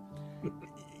thing.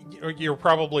 You're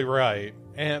probably right.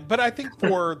 But I think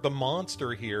for the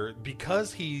monster here,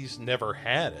 because he's never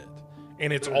had it,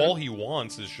 and it's all he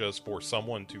wants is just for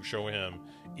someone to show him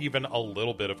even a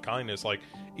little bit of kindness. Like,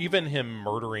 even him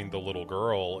murdering the little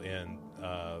girl in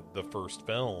the first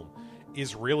film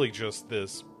is really just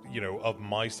this, you know, of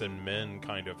mice and men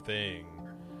kind of thing,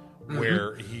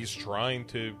 where he's trying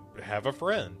to have a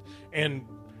friend. And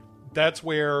that's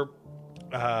where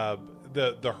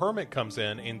the hermit comes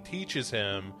in and teaches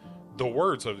him the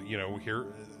words of, you know,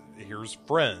 here's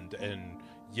friend, and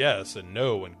yes and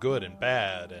no, and good and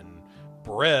bad, and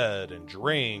bread and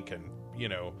drink, and, you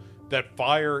know, that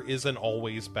fire isn't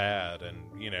always bad,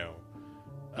 and, you know,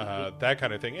 that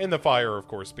kind of thing. And the fire, of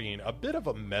course, being a bit of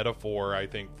a metaphor, I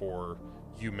think, for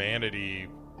humanity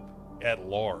at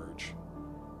large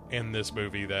in this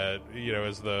movie, that, you know,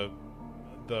 as the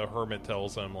hermit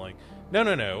tells him, like,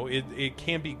 no, it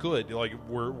can be good. Like,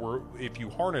 we're if you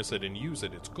harness it and use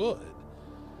it, it's good.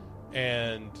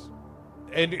 And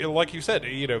like you said,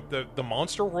 you know, the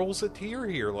monster rolls a tear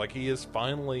here. Like, he is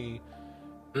finally,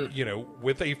 you know,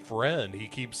 with a friend. He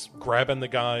keeps grabbing the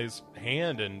guy's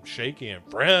hand and shaking him,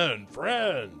 friend.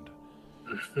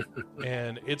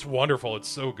 And it's wonderful. It's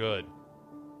so good.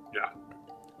 Yeah.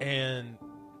 And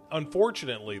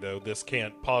unfortunately, though, this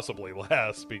can't possibly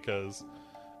last because,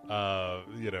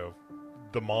 you know,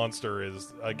 the monster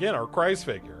is, again, our Christ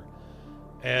figure.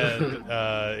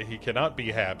 And he cannot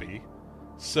be happy.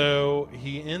 So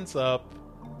he ends up,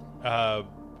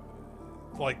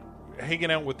 like,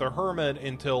 hanging out with the hermit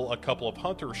until a couple of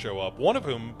hunters show up. One of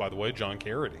whom, by the way, John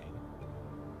Carradine.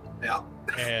 Yeah.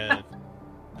 And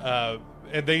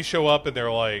they show up and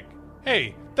they're like,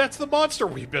 hey, that's the monster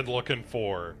we've been looking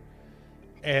for.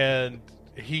 And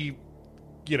he,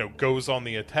 you know, goes on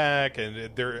the attack,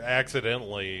 and they're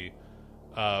accidentally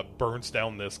burns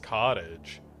down this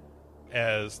cottage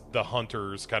as the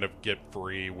hunters kind of get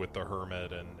free with the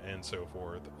hermit and so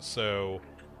forth. So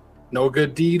no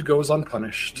good deed goes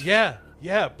unpunished. Yeah,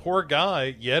 poor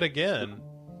guy yet again.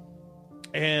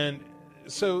 And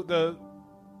so the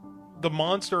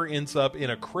monster ends up in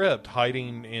a crypt,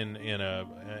 hiding in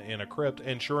a crypt,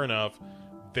 and sure enough,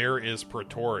 there is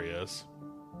Pretorius,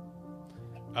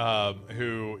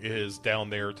 who is down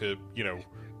there to, you know,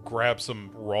 grab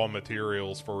some raw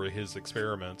materials for his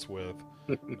experiments with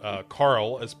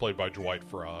Carl, as played by Dwight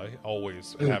Fry.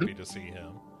 Always happy to see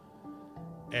him.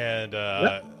 And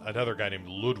another guy named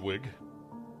Ludwig.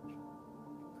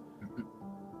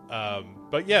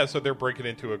 But yeah, so they're breaking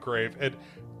into a grave. And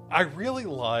I really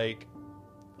like,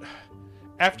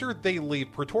 after they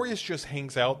leave, Pretorius just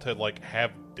hangs out to, like,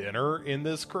 have dinner in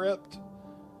this crypt.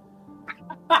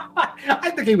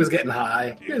 I think he was getting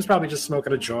high. He was probably just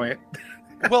smoking a joint.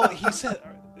 Well, he said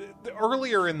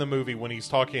earlier in the movie when he's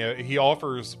talking, he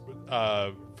offers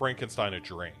Frankenstein a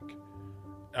drink.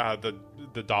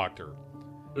 The doctor.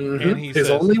 And he says,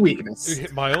 only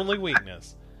weakness. My only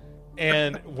weakness.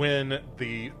 And when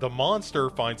the monster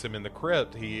finds him in the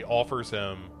crypt, he offers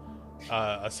him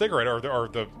a cigarette, or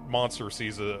the monster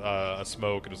sees a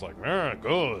smoke and is like,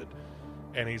 good.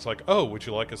 And he's like, oh, would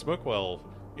you like a smoke? Well,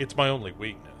 it's my only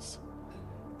weakness.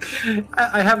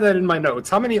 I have that in my notes.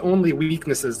 How many only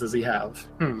weaknesses does he have?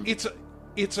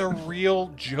 It's a real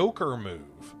Joker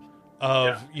move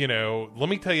of, you know, let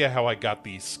me tell you how I got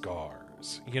these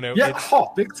scars. You know,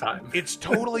 big time. It's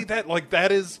totally that. Like,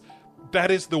 that is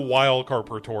the wild card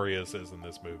Pretorius is in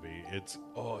this movie. It's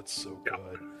so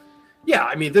good. Yeah,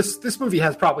 I mean, this movie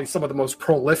has probably some of the most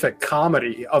prolific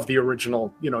comedy of the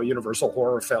original, Universal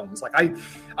horror films. Like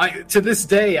I to this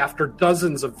day, after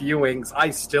dozens of viewings, I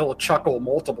still chuckle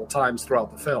multiple times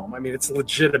throughout the film. I mean, it's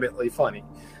legitimately funny.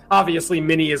 Obviously,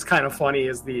 Minnie is kind of funny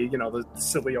as the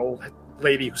silly old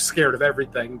lady who's scared of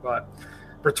everything, but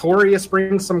Pretorius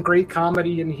brings some great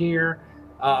comedy in here.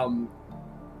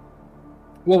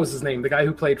 What was his name? The guy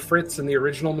who played Fritz in the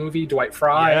original movie, Dwight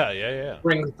Fry. Yeah.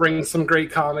 Brings some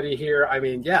great comedy here. I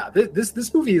mean, yeah,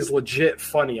 this movie is legit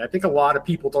funny. I think a lot of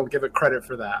people don't give it credit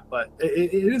for that, but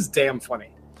it is damn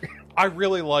funny. I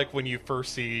really like when you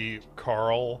first see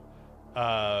Carl.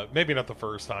 Maybe not the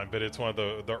first time, but it's one of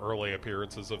the early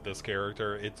appearances of this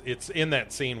character. It's in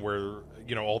that scene where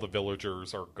all the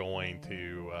villagers are going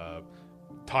to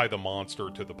tie the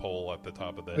monster to the pole at the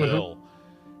top of the hill,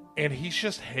 and he's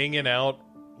just hanging out,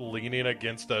 leaning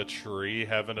against a tree,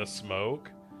 having a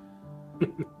smoke.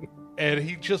 And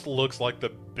he just looks like the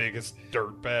biggest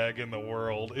dirtbag in the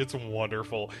world. It's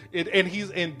wonderful.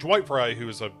 And Dwight Fry, who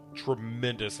is a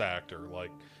tremendous actor,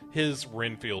 like his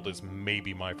Renfield is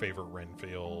maybe my favorite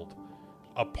Renfield.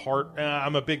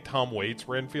 I'm a big Tom Waits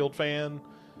Renfield fan,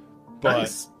 but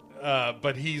Nice.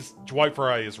 But Dwight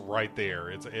Fry is right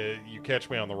there. You catch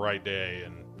me on the right day,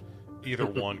 and either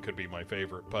one could be my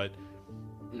favorite. But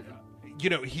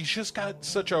he's just got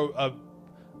such a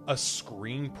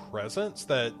screen presence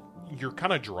that you're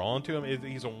kind of drawn to him.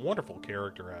 He's a wonderful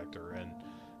character actor,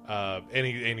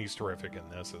 and he's terrific in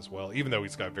this as well, even though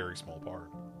he's got a very small part.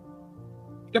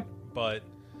 Yep. But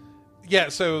yeah,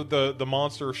 so the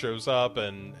monster shows up,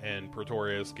 and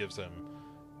Pretorius gives him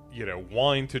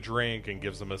wine to drink and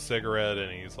gives him a cigarette,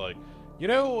 and he's like,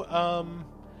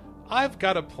 I've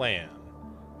got a plan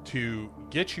to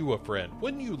get you a friend.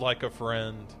 Wouldn't you like a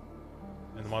friend?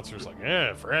 And the monster's like,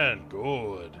 friend,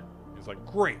 good. He's like,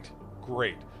 great.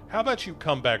 How about you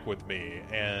come back with me?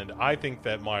 And I think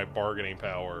that my bargaining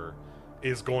power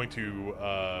is going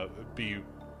to be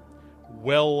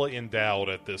well endowed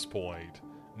at this point,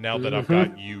 now that I've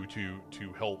got you to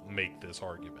help make this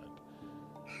argument.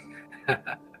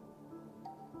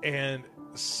 And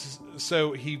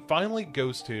so he finally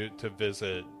goes to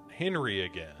visit Henry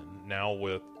again, now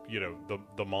with,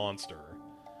 the monster.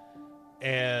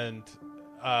 And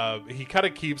he kind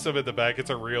of keeps him at the back. It's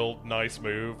a real nice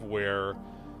move where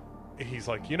he's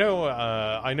like,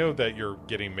 I know that you're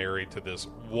getting married to this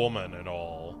woman and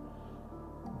all,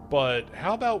 but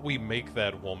how about we make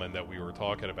that woman that we were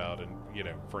talking about? And,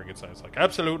 Frankenstein's like,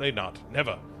 absolutely not.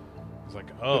 Never. He's like,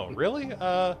 oh, really?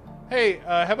 Hey,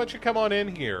 how about you come on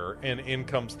in here? And in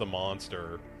comes the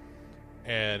monster.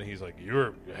 And he's like,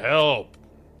 your help,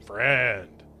 friend.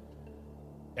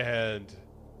 And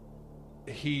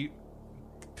he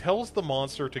tells the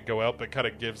monster to go out, but kind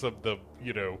of gives him the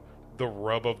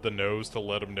rub of the nose to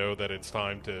let him know that it's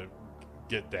time to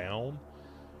get down.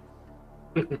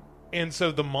 And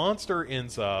so the monster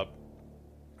ends up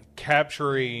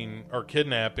capturing or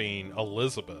kidnapping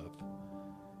Elizabeth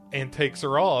and takes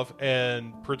her off,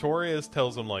 and Pretorius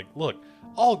tells him, like, look,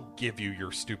 I'll give you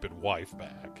your stupid wife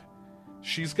back.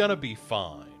 She's gonna be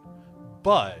fine.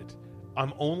 But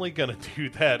I'm only gonna do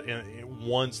that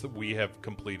once we have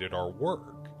completed our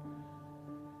work.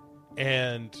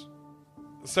 And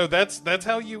so that's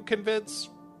how you convince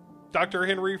Dr.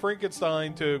 Henry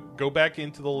Frankenstein to go back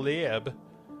into the lab,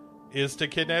 is to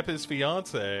kidnap his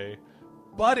fiancée.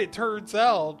 But it turns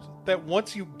out that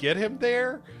once you get him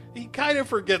there, he kind of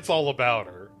forgets all about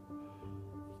her.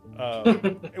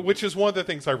 Which is one of the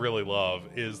things I really love,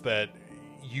 is that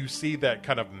you see that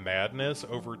kind of madness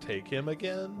overtake him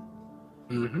again.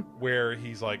 Where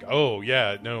he's like, oh,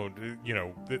 yeah, no,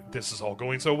 this is all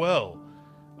going so well.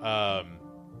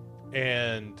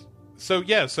 And so,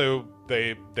 yeah, so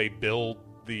they build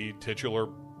the titular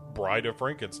Bride of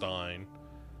Frankenstein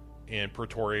in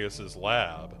Pretorius's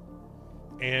lab.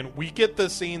 And we get the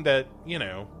scene that,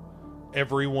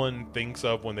 everyone thinks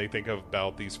of when they think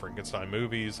about these Frankenstein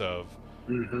movies of,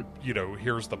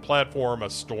 here's the platform, a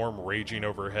storm raging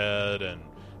overhead, and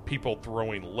people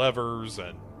throwing levers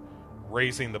and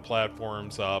raising the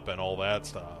platforms up and all that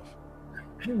stuff.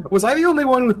 Was I the only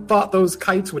one who thought those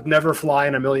kites would never fly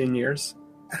in a million years?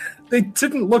 They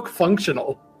didn't look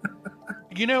functional.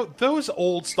 Those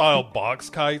old style box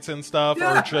kites and stuff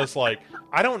are just like,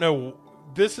 I don't know.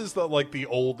 This is the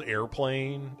old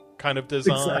airplane kind of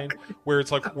design, where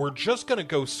it's like, we're just going to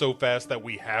go so fast that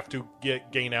we have to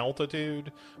gain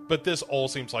altitude. But this all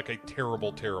seems like a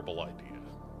terrible, terrible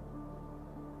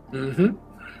idea.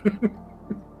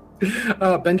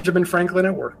 Benjamin Franklin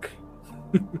at work.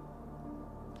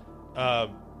 Yeah.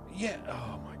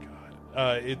 Oh my God.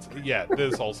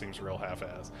 This all seems real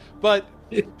half-assed. But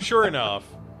sure enough,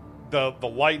 the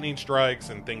lightning strikes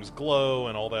and things glow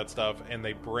and all that stuff, and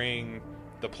they bring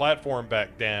the platform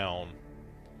back down,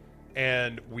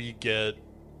 and we get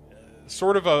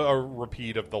sort of a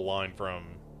repeat of the line from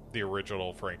the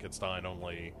original Frankenstein,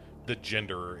 only the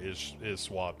gender is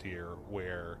swapped here,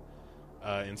 where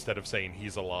instead of saying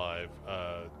he's alive,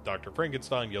 Dr.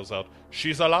 Frankenstein yells out,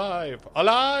 "She's alive!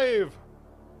 Alive!"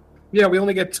 Yeah, we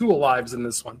only get 2 alives in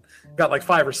this one. Got like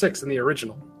 5 or 6 in the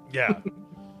original. Yeah.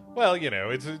 Well,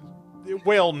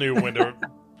 Whale knew when to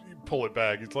pull it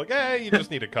back. It's like, hey, you just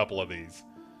need a couple of these.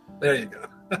 There you go.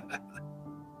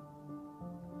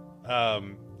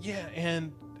 Yeah,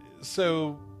 and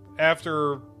so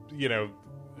after,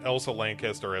 Elsa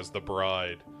Lanchester as the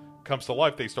bride comes to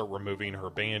life, they start removing her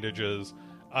bandages.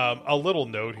 A little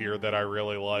note here that I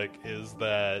really like is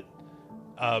that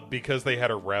because they had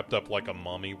her wrapped up like a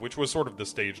mummy, which was sort of the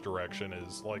stage direction,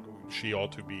 is like she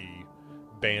ought to be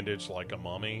bandaged like a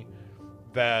mummy,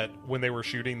 that when they were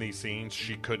shooting these scenes,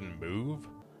 she couldn't move.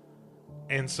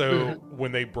 And so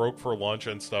when they broke for lunch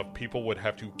and stuff, people would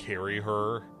have to carry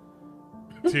her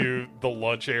to the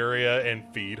lunch area and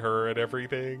feed her and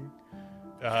everything.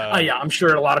 Yeah, I'm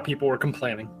sure a lot of people were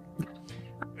complaining.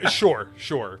 Sure.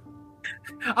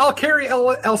 I'll carry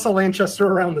Elsa Lanchester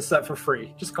around the set for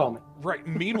free. Just call me. Right.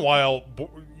 Meanwhile,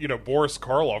 Boris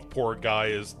Karloff, poor guy,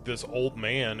 is this old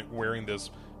man wearing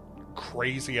this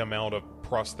crazy amount of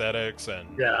prosthetics,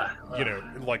 and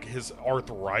like his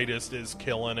arthritis is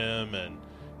killing him, and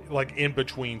like in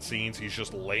between scenes, he's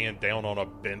just laying down on a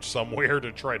bench somewhere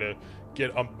to try to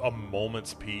get a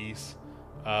moment's peace.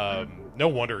 No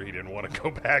wonder he didn't want to go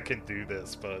back and do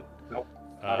this, but nope,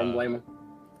 I don't blame him.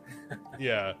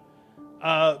 Yeah.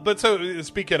 But so,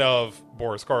 speaking of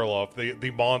Boris Karloff,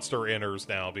 the monster enters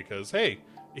now because, hey,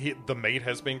 the mate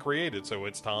has been created, so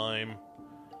it's time,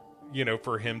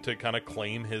 for him to kind of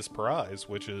claim his prize,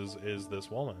 which is this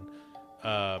woman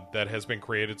that has been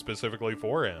created specifically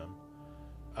for him.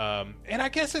 And I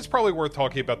guess it's probably worth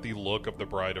talking about the look of the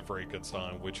Bride of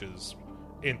Frankenstein, which is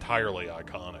entirely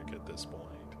iconic at this point.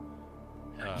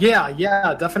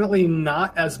 Yeah, definitely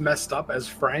not as messed up as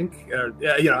Frank,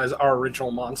 as our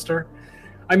original monster.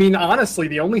 I mean, honestly,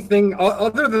 the only thing,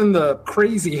 other than the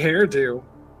crazy hairdo,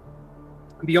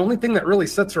 the only thing that really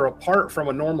sets her apart from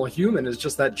a normal human is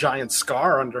just that giant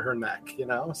scar under her neck,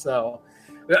 So,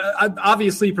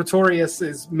 obviously, Pretorius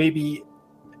is maybe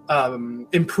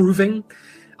improving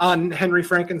on Henry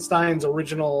Frankenstein's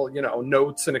original,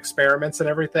 notes and experiments and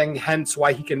everything, hence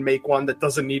why he can make one that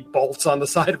doesn't need bolts on the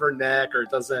side of her neck or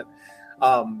doesn't,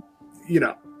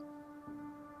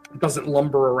 doesn't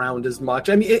lumber around as much.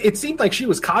 I mean, it seemed like she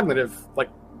was cognitive, like,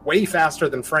 way faster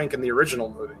than Frank in the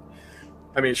original movie.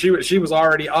 I mean, she was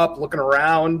already up, looking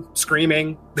around,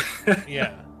 screaming.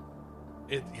 Yeah.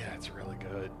 It's really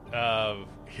good.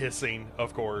 Hissing,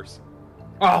 of course.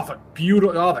 Oh,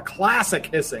 the classic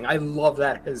hissing. I love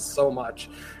that hiss so much,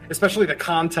 especially the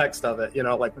context of it,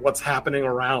 like what's happening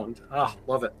around. Oh,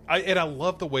 love it. I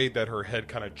love the way that her head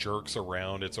kind of jerks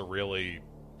around. It's a really,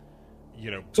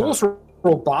 it's almost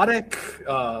robotic.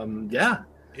 Yeah.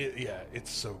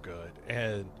 It's so good.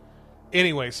 And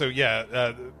anyway, so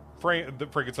the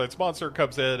Frankenstein's monster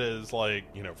comes in as like,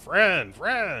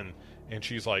 friend. And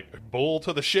she's like, bull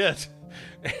to the shit.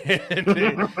 And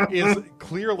is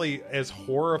clearly as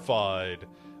horrified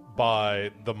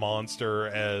by the monster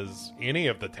as any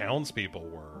of the townspeople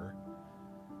were.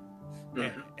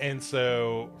 And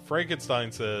so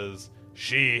Frankenstein says,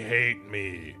 she hate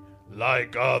me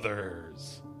like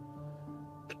others.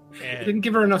 And you didn't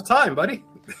give her enough time, buddy.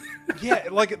 Yeah,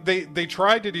 like they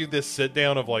tried to do this sit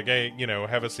down of like, hey,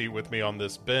 have a seat with me on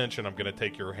this bench and I'm going to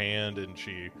take your hand, and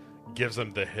she gives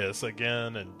him the hiss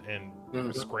again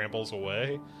and scrambles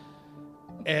away.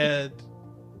 And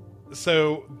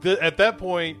so at that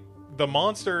point, the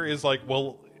monster is like,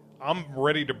 well, I'm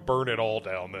ready to burn it all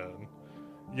down then.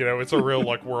 It's a real,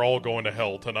 like, we're all going to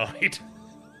hell tonight.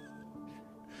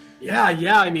 Yeah.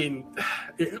 I mean,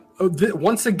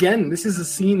 once again, this is a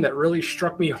scene that really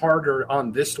struck me harder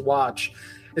on this watch,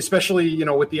 especially,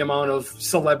 with the amount of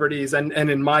celebrities and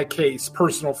in my case,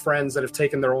 personal friends that have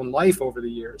taken their own life over the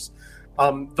years.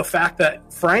 The fact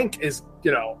that Frank is,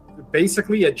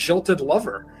 basically a jilted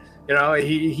lover.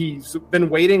 He's been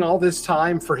waiting all this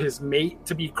time for his mate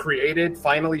to be created.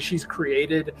 Finally, she's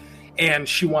created, and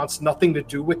she wants nothing to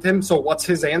do with him. So what's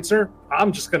his answer?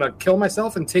 I'm just going to kill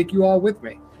myself and take you all with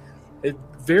me.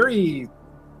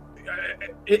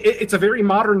 It's a very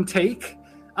modern take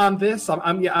on this.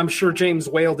 I'm sure James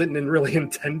Whale didn't really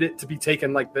intend it to be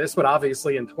taken like this, but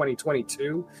obviously in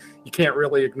 2022, you can't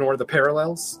really ignore the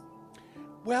parallels.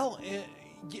 Well,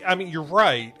 I mean, you're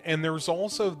right, and there's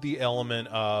also the element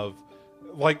of,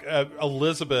 like,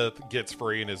 Elizabeth gets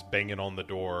free and is banging on the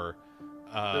door.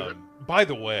 By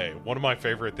the way, one of my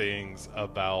favorite things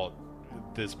about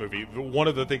this movie, one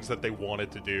of the things that they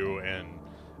wanted to do, and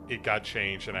it got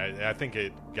changed, and I think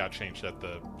it got changed at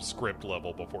the script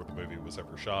level before the movie was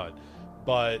ever shot,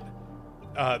 but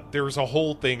there's a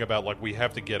whole thing about, like, we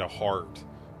have to get a heart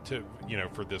to,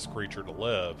 for this creature to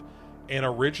live. And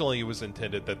originally it was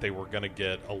intended that they were going to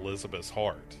get Elizabeth's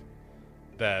heart,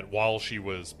 that while she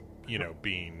was,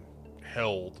 being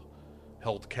held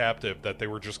captive, that they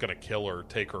were just going to kill her,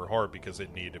 take her heart, because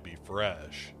it needed to be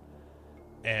fresh.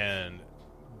 And,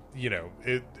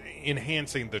 it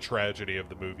enhancing the tragedy of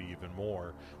the movie even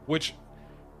more, which,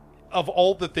 of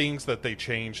all the things that they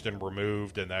changed and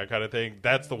removed and that kind of thing,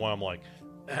 that's the one I'm like,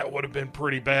 that would have been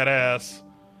pretty badass.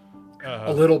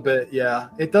 A little bit, yeah.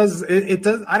 It does. It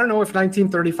does. I don't know if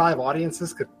 1935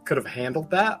 audiences could have handled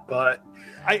that, but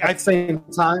at the same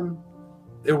time,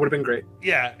 it would have been great.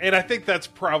 Yeah, and I think that's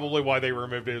probably why they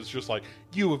removed it. It's just like,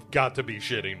 you have got to be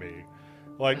shitting me.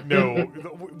 Like, no,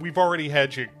 we've already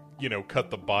had you, cut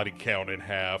the body count in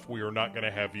half. We are not going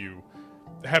to have you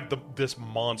have this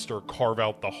monster carve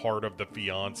out the heart of the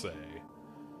fiance.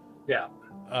 Yeah.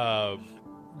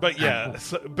 But yeah,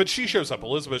 but she shows up.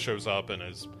 Elizabeth shows up and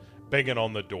is banging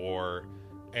on the door,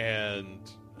 and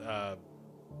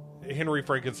Henry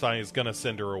Frankenstein is going to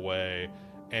send her away,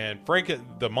 and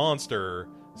the monster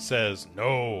says,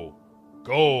 "No,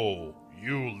 go,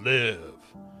 you live."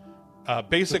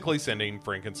 Basically sending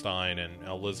Frankenstein and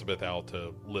Elizabeth out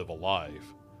to live a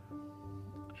life.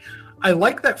 I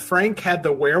like that Frank had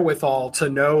the wherewithal to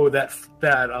know that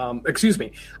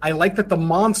I like that the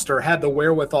monster had the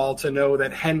wherewithal to know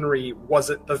that Henry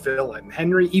wasn't the villain.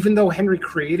 Henry, even though Henry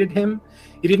created him,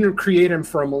 he didn't create him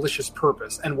for a malicious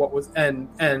purpose. And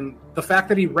and the fact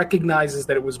that he recognizes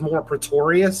that it was more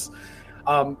Pretorius,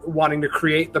 wanting to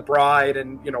create the bride,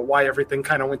 and why everything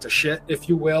kind of went to shit, if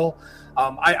you will.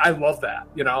 I love that.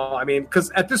 I mean, because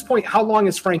at this point, how long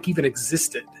has Frank even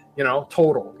existed?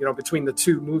 Total, between the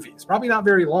two movies, probably not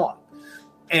very long.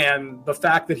 And the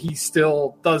fact that he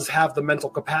still does have the mental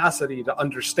capacity to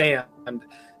understand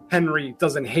Henry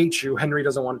doesn't hate you, Henry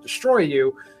doesn't want to destroy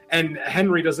you, and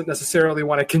Henry doesn't necessarily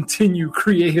want to continue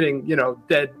creating,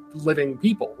 dead living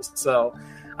people. So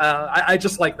I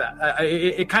just like that.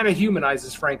 It kind of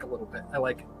humanizes Frank a little bit. I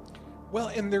like it. Well,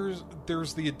 and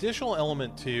there's the additional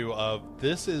element too of,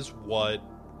 this is what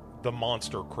the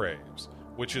monster craves.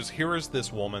 Which is, here is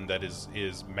this woman that is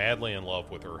madly in love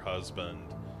with her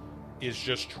husband, is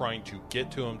just trying to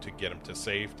get to him, to get him to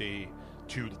safety,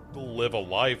 to live a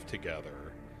life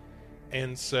together.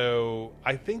 And so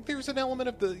I think there's an element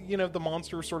of the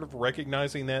monster sort of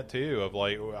recognizing that too, of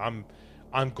like,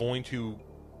 I'm going to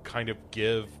kind of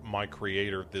give my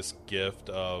creator this gift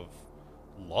of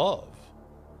love.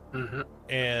 Mm-hmm.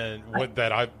 And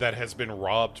that has been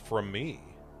robbed from me.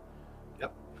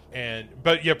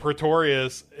 But yeah,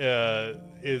 Pretorius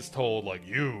is told, like,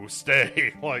 you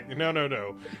stay. Like, no,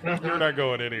 you're not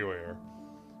going anywhere.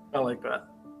 I like that.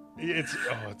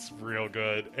 It's real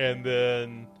good. And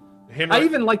then Henry, I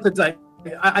even like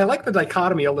I like the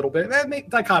dichotomy a little bit.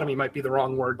 Dichotomy might be the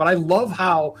wrong word, but I love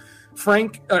how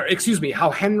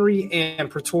how Henry and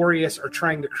Pretorius are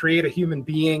trying to create a human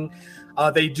being.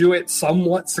 They do it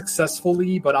somewhat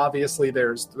successfully, but obviously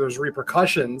there's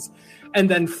repercussions. And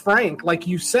then Frank, like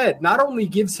you said, not only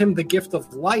gives him the gift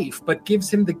of life, but gives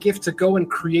him the gift to go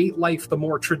and create life the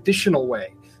more traditional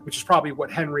way, which is probably what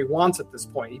Henry wants at this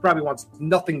point. He probably wants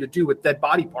nothing to do with dead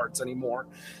body parts anymore.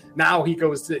 Now he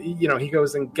goes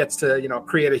and gets to,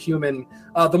 create a human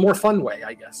the more fun way,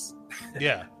 I guess.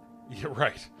 Yeah, you're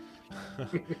right.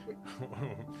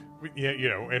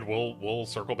 Yeah, and we'll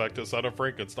circle back to Son of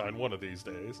Frankenstein one of these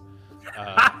days.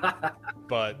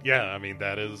 But yeah, I mean,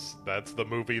 that's the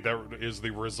movie that is the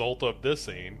result of this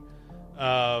scene.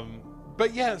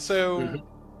 But yeah, so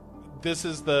this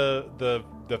is the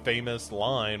famous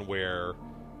line where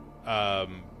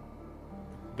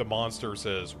the monster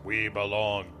says, "We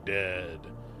belong dead,"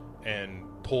 and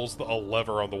pulls a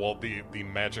lever on the wall, the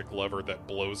magic lever that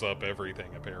blows up everything,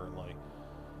 apparently.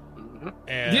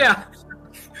 And yeah,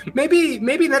 maybe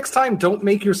next time, don't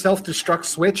make your self-destruct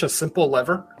switch a simple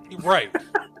lever. Right.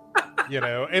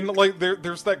 And like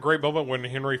there's that great moment when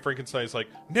Henry Frankenstein is like,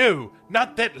 "No,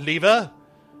 not that lever."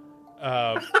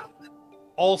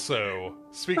 Also,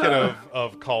 speaking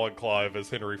of Colin Clive as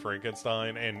Henry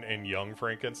Frankenstein and young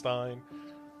Frankenstein,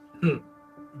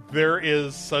 there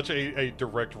is such a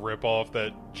direct ripoff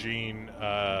that Gene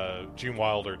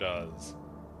Wilder does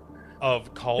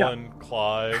of Colin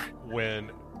Clive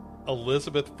when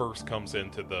Elizabeth first comes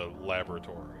into the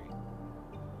laboratory,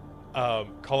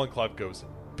 Colin Clive goes,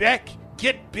 "Beck,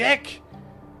 get Beck!"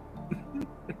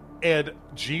 And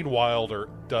Gene Wilder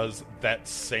does that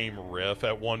same riff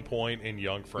at one point in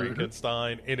Young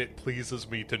Frankenstein, and it pleases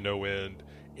me to no end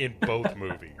in both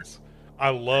movies. I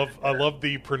love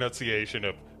the pronunciation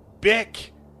of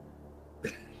Beck.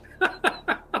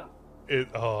 I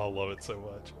love it so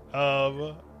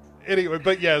much. Anyway,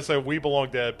 but yeah, so We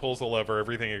Belong Dead pulls the lever,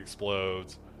 everything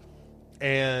explodes,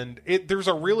 and there's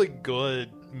a really good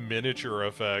miniature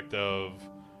effect of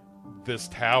this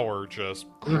tower just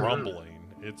crumbling.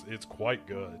 It's quite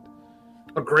good.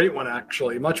 A great one,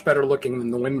 actually. Much better looking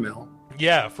than the windmill.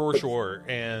 Yeah, for sure.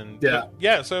 And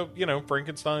so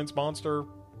Frankenstein's monster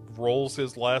rolls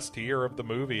his last tear of the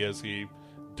movie as he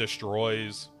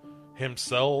destroys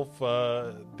himself,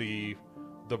 the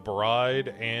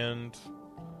bride, and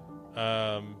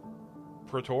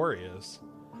Pretorius.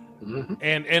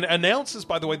 And announces,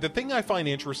 by the way, the thing I find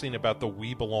interesting about the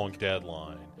We Belong Dead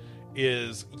line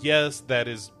is, yes, that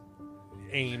is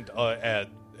aimed at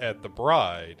the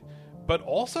bride, but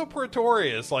also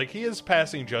Pretorius. Like, he is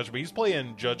passing judgment. He's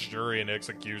playing judge, jury, and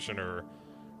executioner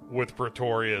with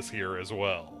Pretorius here as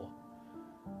well,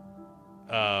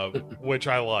 which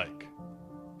I like,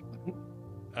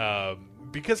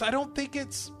 because I don't think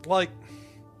it's like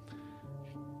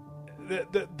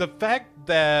the fact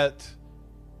that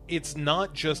it's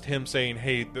not just him saying,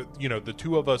 "Hey, the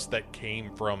two of us that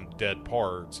came from dead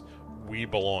parts, we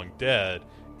belong dead."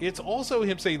 It's also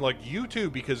him saying, like, you too,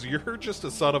 because you're just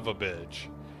a son of a bitch.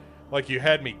 Like, you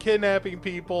had me kidnapping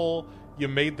people, you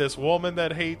made this woman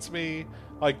that hates me,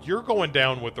 like, you're going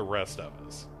down with the rest of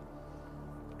us.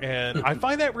 And I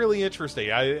find that really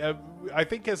interesting. I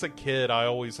think as a kid, I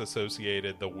always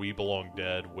associated the We Belong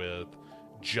Dead with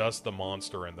just the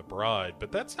monster and the bride,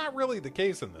 but that's not really the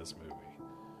case in this movie.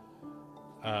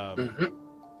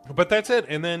 But that's it.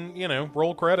 And then,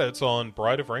 roll credits on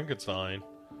Bride of Frankenstein.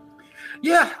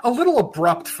 Yeah, a little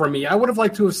abrupt for me. I would have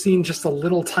liked to have seen just a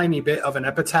little tiny bit of an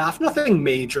epitaph. Nothing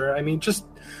major. I mean, just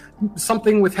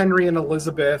something with Henry and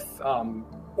Elizabeth.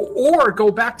 Or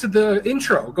go back to the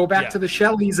intro. Go back to the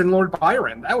Shelleys and Lord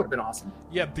Byron. That would have been awesome.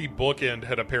 Yeah, the bookend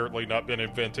had apparently not been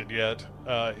invented yet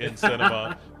in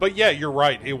cinema. But yeah, you're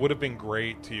right. It would have been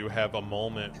great to have a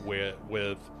moment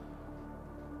with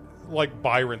like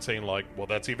Byron saying, like, well,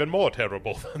 that's even more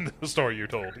terrible than the story you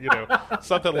told.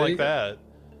 Something like that.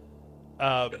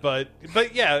 But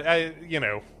yeah,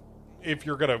 if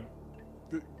you're gonna,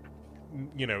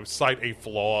 cite a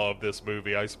flaw of this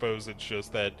movie, I suppose it's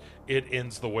just that it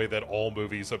ends the way that all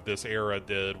movies of this era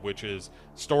did, which is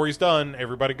story's done,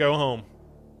 everybody go home.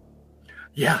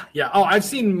 Yeah. Oh, I've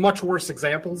seen much worse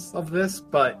examples of this,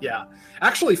 but yeah.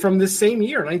 Actually, from this same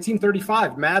year,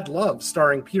 1935, Mad Love,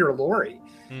 starring Peter Lorre.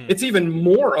 It's even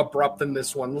more abrupt than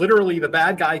this one. Literally, the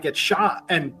bad guy gets shot,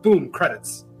 and boom,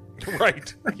 credits.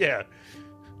 Right, yeah.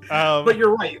 But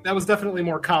you're right. That was definitely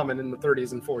more common in the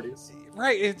 30s and 40s.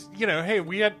 Right. It's hey,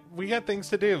 we had things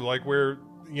to do. Like, where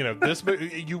this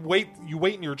you wait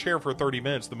in your chair for 30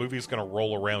 minutes. The movie's going to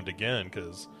roll around again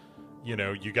because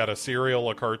you got a serial,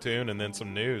 a cartoon, and then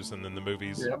some news, and then the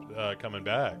movie's coming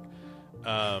back.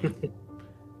 All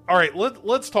right,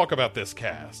 let's talk about this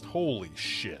cast. Holy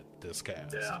shit, this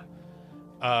cast.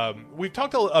 Yeah. We've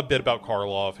talked a bit about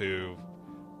Karloff, who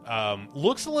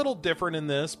looks a little different in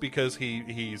this because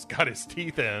he's got his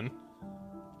teeth in.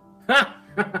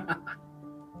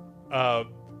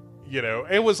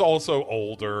 It was also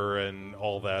older and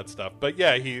all that stuff. But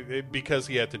yeah, because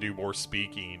he had to do more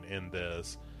speaking in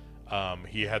this,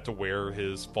 he had to wear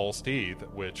his false teeth,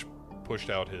 which pushed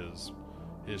out his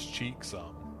cheeks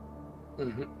some.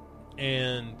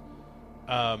 And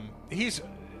he's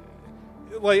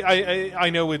like, I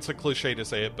know it's a cliche to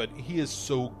say it, but he is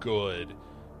so good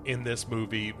in this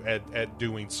movie at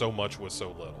doing so much with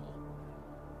so little.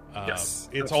 Yes,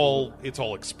 it's absolutely.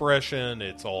 all expression,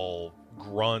 it's all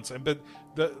grunts, but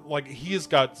he has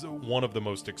got one of the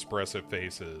most expressive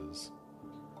faces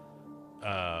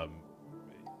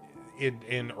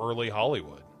in early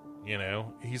Hollywood.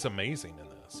 He's amazing in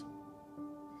this.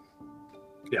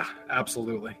 Yeah,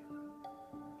 absolutely.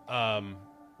 All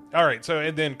right, so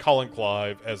and then Colin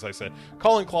Clive, as I said,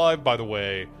 Colin Clive, by the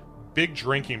way, big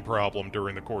drinking problem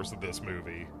during the course of this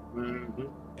movie.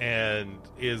 And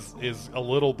is a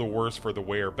little the worse for the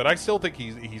wear, but I still think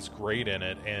he's great in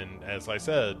it. And as I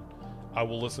said, I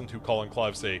will listen to Colin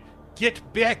Clive say "Get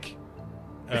back"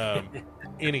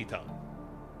 anytime.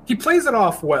 He plays it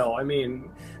off well. I mean,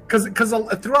 because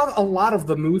throughout a lot of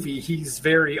the movie, he's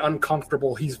very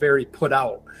uncomfortable. He's very put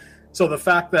out. So the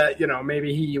fact that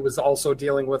maybe he was also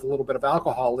dealing with a little bit of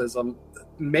alcoholism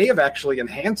may have actually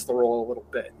enhanced the role a little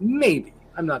bit. Maybe.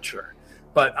 I'm not sure.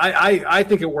 But I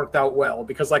think it worked out well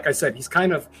because, like I said,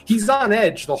 he's on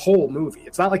edge the whole movie.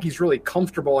 It's not like he's really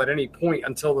comfortable at any point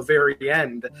until the very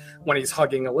end when he's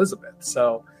hugging Elizabeth.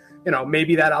 So,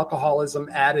 maybe that alcoholism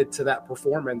added to that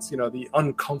performance, the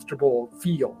uncomfortable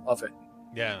feel of it.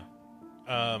 Yeah.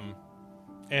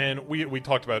 And we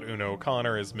talked about Una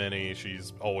O'Connor as Minnie.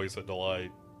 She's always a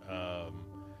delight.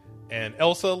 And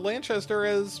Elsa Lanchester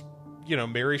as,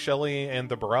 Mary Shelley and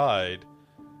the Bride.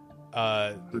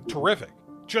 Terrific.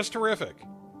 Just terrific.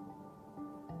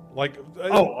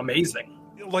 Amazing.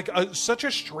 Such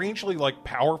a strangely,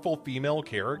 powerful female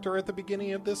character at the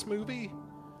beginning of this movie.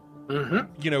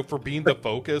 Mm-hmm. For being the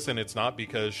focus, and it's not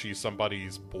because she's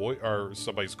somebody's boy or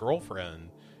somebody's girlfriend.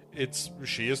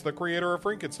 She is the creator of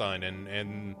Frankenstein,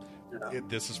 and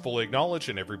this is fully acknowledged,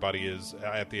 and everybody is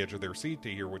at the edge of their seat to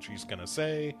hear what she's going to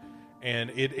say,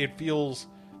 and it feels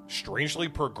strangely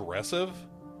progressive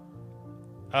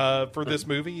for this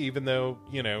movie, even though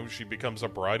she becomes a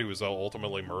bride who is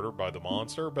ultimately murdered by the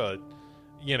monster. But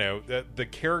the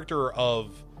character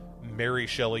of Mary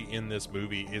Shelley in this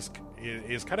movie is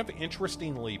kind of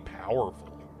interestingly powerful.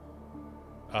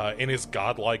 And is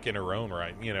godlike in her own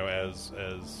right,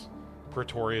 as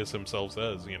Pretorius himself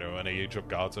says, an age of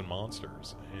gods and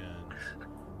monsters. And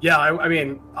yeah, I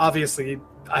mean, obviously,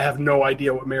 I have no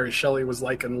idea what Mary Shelley was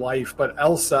like in life, but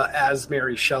Elsa as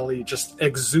Mary Shelley just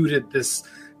exuded this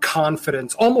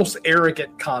confidence, almost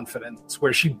arrogant confidence,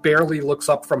 where she barely looks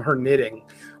up from her knitting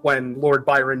when Lord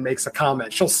Byron makes a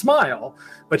comment. She'll smile,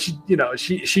 but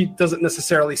she doesn't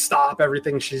necessarily stop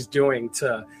everything she's doing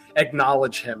to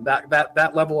acknowledge him.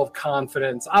 That level of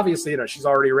confidence. Obviously, she's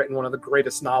already written one of the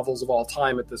greatest novels of all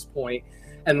time at this point,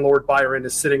 and Lord Byron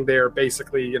is sitting there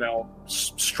basically,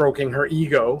 stroking her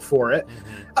ego for it,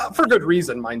 for good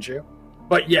reason, mind you.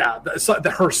 But yeah,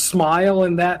 her smile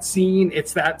in that scene,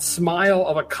 it's that smile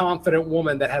of a confident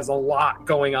woman that has a lot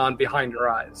going on behind her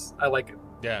eyes. I like it.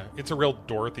 Yeah, it's a real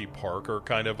Dorothy Parker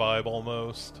kind of vibe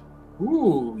almost.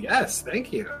 Ooh, yes,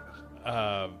 thank you.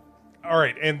 All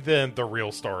right, and then the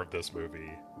real star of this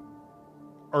movie,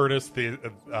 Ernest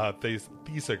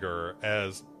Thesiger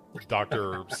as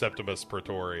Dr. Septimus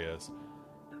Pretorius.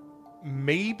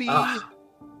 Maybe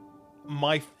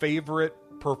my favorite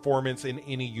performance in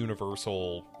any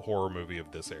Universal horror movie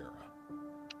of this era.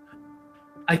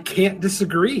 I can't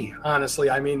disagree, honestly.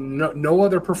 I mean, no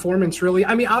other performance really.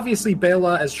 I mean, obviously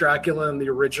Bela as Dracula in the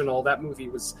original, that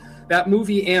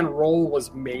movie and role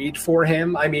was made for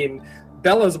him. I mean,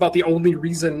 Bela is about the only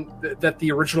reason that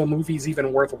the original movie is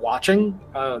even worth watching.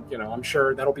 I'm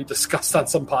sure that'll be discussed on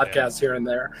some podcasts here and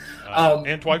there.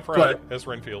 And Dwight Frye as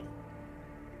Renfield.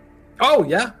 Oh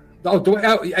yeah,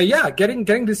 yeah. Getting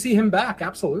to see him back,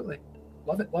 absolutely,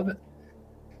 love it.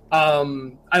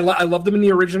 I loved him in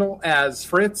the original as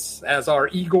Fritz, as our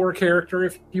Igor character,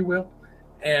 if you will,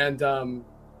 and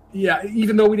yeah,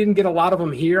 even though we didn't get a lot of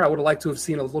them here, I would have liked to have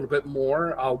seen a little bit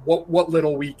more. What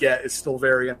little we get is still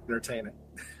very entertaining.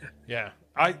 Yeah,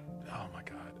 oh my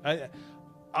god,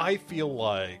 I feel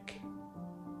like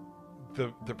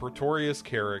the Pretorius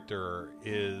character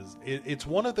it's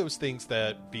one of those things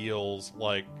that feels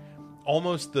like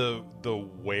almost the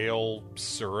Whale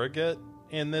surrogate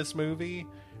in this movie.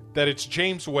 That it's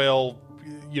James Whale,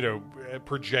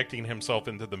 projecting himself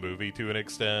into the movie to an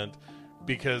extent,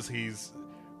 because he's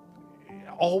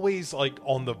always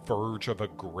on the verge of a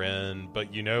grin, but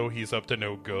he's up to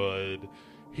no good.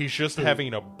 He's just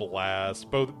having a blast.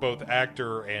 Both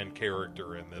actor and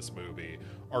character in this movie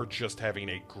are just having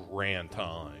a grand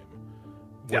time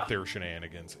with their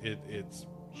shenanigans. It's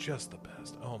just the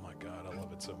best. Oh my god, I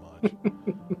love it so much.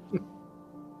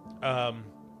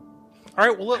 All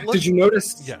right, well, let's... Did you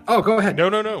notice? Yeah. Oh, go ahead.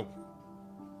 No.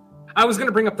 I was going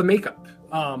to bring up the makeup.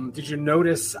 Did you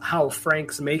notice how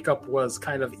Frank's makeup was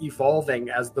kind of evolving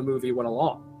as the movie went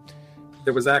along?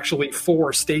 There was actually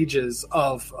 4 stages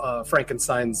of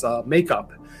Frankenstein's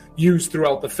makeup used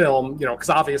throughout the film, because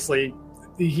obviously,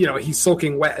 he's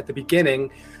soaking wet at the beginning,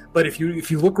 but if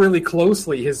you look really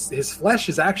closely, his flesh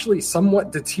is actually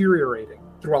somewhat deteriorating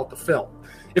throughout the film.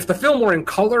 If the film were in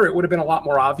color, it would have been a lot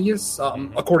more obvious,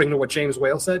 according to what James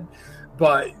Whale said.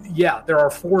 But yeah, there are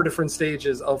 4 different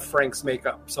stages of Frank's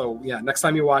makeup. So yeah, next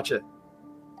time you watch it,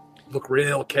 look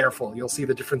real careful. You'll see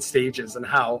the different stages and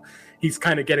how he's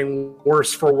kind of getting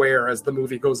worse for wear as the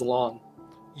movie goes along.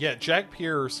 Yeah, Jack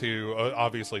Pierce, who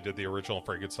obviously did the original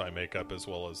Frankenstein makeup as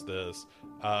well as this.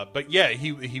 But yeah,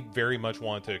 he very much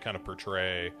wanted to kind of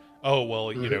portray,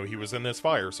 he was in this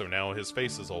fire, so now his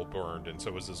face is all burned, and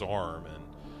so is his arm. And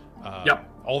Yep.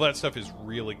 All that stuff is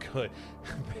really good.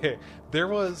 There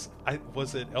was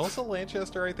it Elsa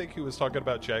Lanchester, I think, who was talking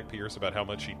about Jack Pierce, about how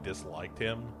much she disliked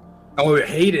him. Oh,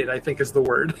 hated, I think is the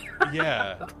word.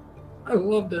 Yeah. I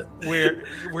loved it.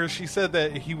 Where she said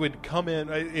that he would come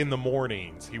in the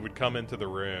mornings. He would come into the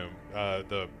room,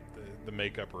 the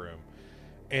makeup room,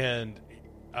 and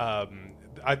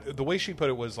the way she put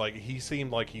it was like he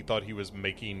seemed like he thought he was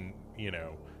making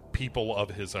people of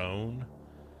his own,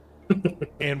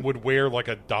 and would wear like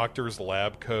a doctor's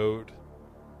lab coat.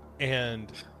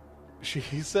 And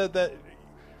he said that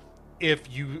if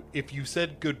you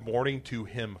said good morning to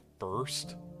him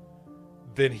first,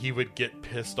 then he would get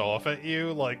pissed off at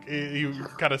you. Like, he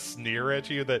would kind of sneer at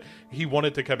you, that he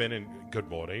wanted to come in and, good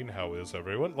morning, how is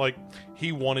everyone? Like,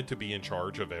 he wanted to be in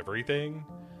charge of everything.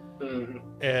 Mm-hmm.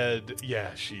 And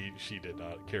yeah, she did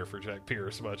not care for Jack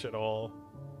Pierce much at all.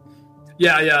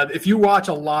 Yeah. If you watch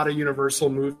a lot of Universal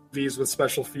movies with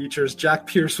special features, Jack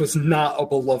Pierce was not a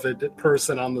beloved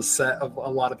person on the set of a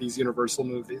lot of these Universal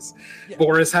movies. Yeah.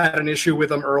 Boris had an issue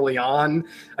with him early on.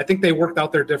 I think they worked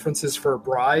out their differences for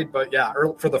Bride, but yeah,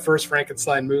 for the first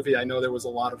Frankenstein movie, I know there was a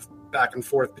lot of back and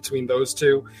forth between those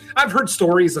two. I've heard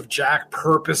stories of Jack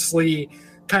purposely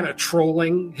kind of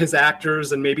trolling his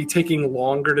actors and maybe taking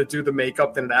longer to do the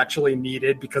makeup than it actually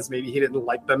needed because maybe he didn't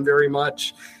like them very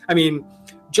much. I mean,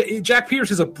 Jack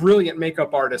Pierce is a brilliant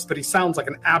makeup artist, but he sounds like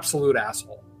an absolute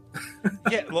asshole.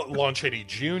 Yeah, Lon Chaney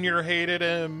Jr. hated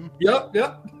him. Yep.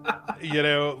 Yeah.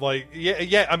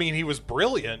 I mean, he was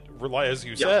brilliant, as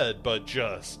you said, but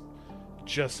just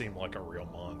seemed like a real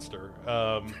monster.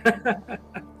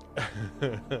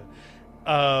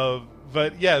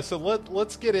 But yeah, so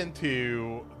let's get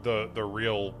into the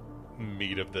real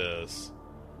meat of this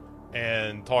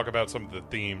and talk about some of the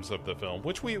themes of the film,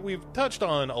 which we've touched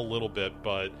on a little bit,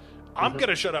 but I'm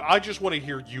gonna shut up. I just want to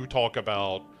hear you talk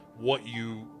about what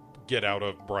you get out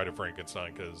of Bride of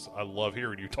Frankenstein, because I love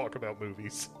hearing you talk about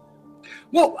movies.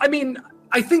 Well, I mean,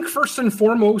 I think first and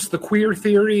foremost, the queer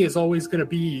theory is always going to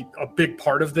be a big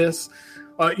part of this.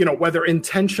 Whether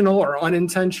intentional or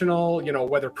unintentional,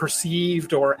 whether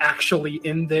perceived or actually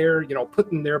in there,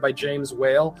 put in there by James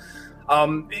Whale.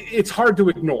 It's hard to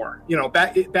ignore,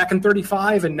 back in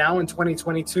 35 and now in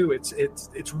 2022,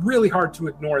 it's really hard to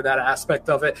ignore that aspect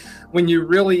of it. When you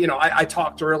really, I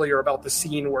talked earlier about the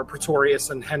scene where Pretorius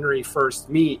and Henry first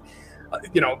meet.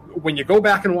 When you go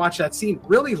back and watch that scene,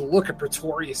 really look at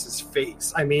Pretorius's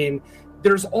face. I mean,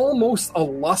 there's almost a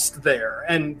lust there.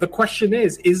 And the question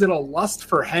is it a lust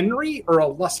for Henry or a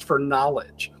lust for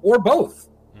knowledge, or both?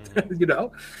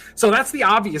 So that's the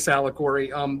obvious allegory,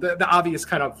 the obvious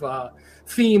kind of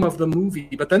theme of the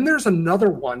movie. But then there's another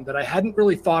one that I hadn't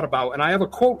really thought about, and I have a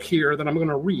quote here that I'm going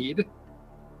to read.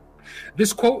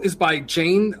 This quote is by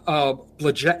Jane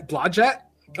Blodgett.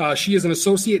 She is an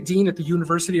associate dean at the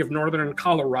University of Northern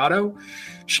Colorado.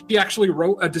 She actually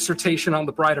wrote a dissertation on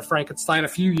The Bride of Frankenstein a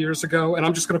few years ago, and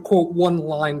I'm just going to quote one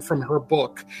line from her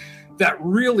book that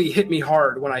really hit me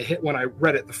hard when I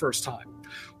read it the first time.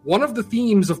 One of the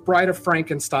themes of Bride of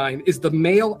Frankenstein is the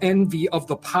male envy of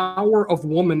the power of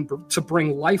woman to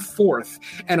bring life forth,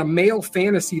 and a male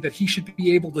fantasy that he should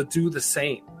be able to do the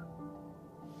same.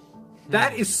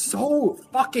 That is so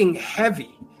fucking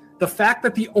heavy. The fact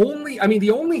that the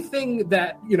only thing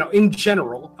that, in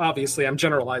general, obviously I'm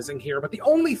generalizing here, but the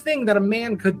only thing that a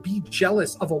man could be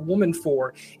jealous of a woman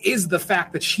for is the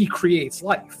fact that she creates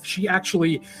life. She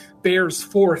actually bears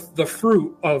forth the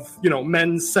fruit of,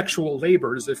 men's sexual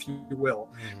labors, if you will.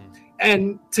 Mm-hmm.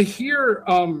 And to hear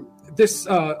this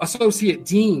associate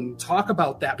dean talk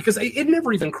about that, because it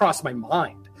never even crossed my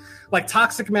mind, like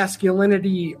toxic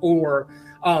masculinity or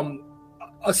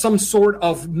some sort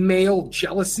of male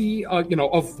jealousy,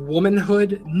 of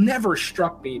womanhood never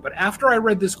struck me. But after I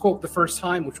read this quote the first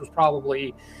time, which was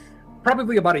probably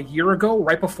about a year ago,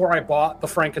 right before I bought the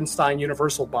Frankenstein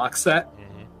Universal box set,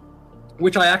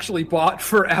 which I actually bought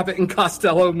for Abbott and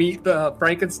Costello Meet the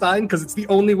Frankenstein, because it's the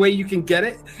only way you can get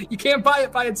it. You can't buy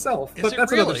it by itself. But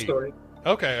that's really? Another story.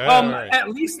 Okay. Right. At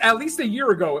least a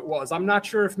year ago it was. I'm not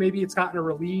sure if maybe it's gotten a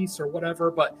release or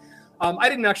whatever, but I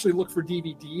didn't actually look for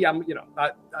DVD.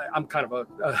 I'm kind of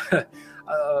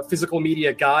a physical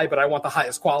media guy, but I want the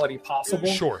highest quality possible.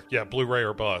 Sure, yeah, Blu-ray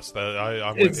or bust.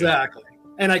 I'm exactly.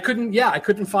 And I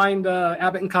couldn't find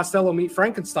Abbott and Costello Meet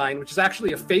Frankenstein, which is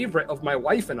actually a favorite of my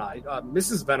wife and I.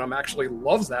 Mrs. Venom actually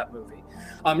loves that movie.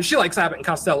 She likes Abbott and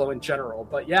Costello in general.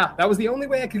 But yeah, that was the only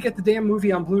way I could get the damn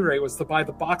movie on Blu-ray, was to buy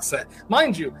the box set.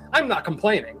 Mind you, I'm not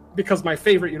complaining, because my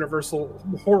favorite Universal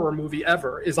horror movie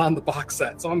ever is on the box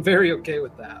set. So I'm very okay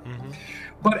with that. Mm-hmm.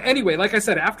 But anyway, like I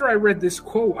said, after I read this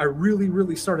quote, I really,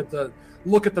 really started to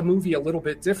look at the movie a little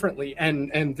bit differently.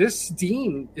 And this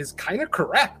Dean is kind of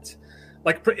correct.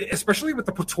 Like, especially with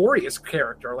the Pretorius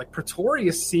character, like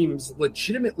Pretorius seems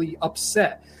legitimately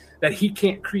upset that he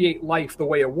can't create life the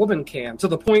way a woman can, to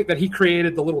the point that he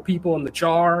created the little people in the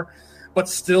jar, but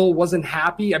still wasn't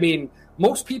happy. I mean,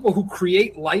 most people who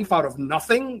create life out of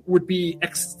nothing would be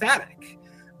ecstatic,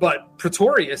 but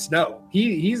Pretorius, no,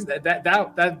 he's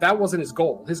that wasn't his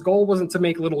goal. His goal wasn't to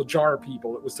make little jar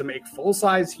people. It was to make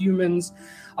full-size humans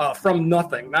from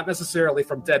nothing, not necessarily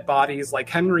from dead bodies like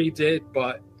Henry did,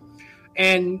 but.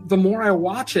 And the more I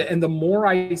watch it and the more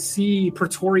I see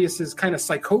Pretorius's kind of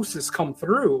psychosis come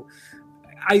through,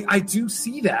 I do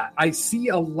see that. I see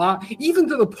a lot, even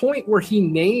to the point where he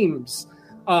names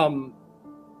Elsa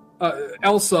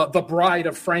the bride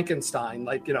of Frankenstein.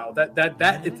 Like, you know,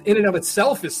 that in and of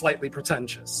itself is slightly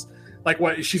pretentious. Like,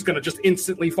 what, she's going to just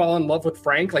instantly fall in love with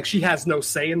Frank? Like, she has no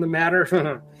say in the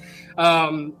matter.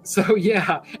 So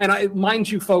yeah, and mind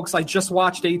you, folks, I just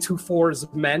watched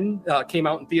A24's Men, came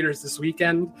out in theaters this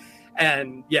weekend,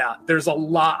 and yeah, there's a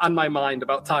lot on my mind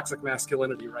about toxic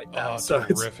masculinity right now. So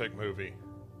terrific movie.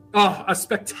 Oh, a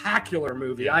spectacular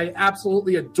movie. Yeah. I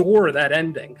absolutely adore that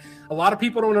ending. A lot of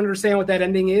people don't understand what that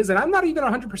ending is, and I'm not even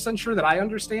 100% sure that I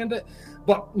understand it,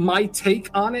 but my take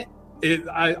on it,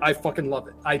 I fucking love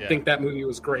it. I think that movie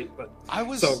was great, but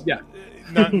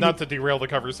not to derail the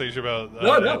conversation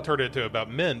about turn it into about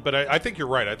Men, but I think you're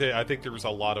right. I think there was a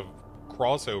lot of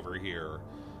crossover here.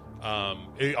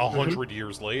 100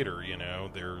 years later, you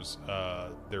know, there's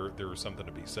something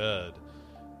to be said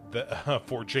that,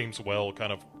 for James Well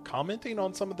kind of commenting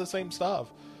on some of the same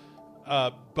stuff.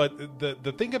 But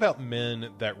the thing about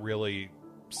Men that really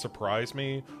surprised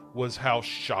me was how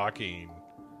shocking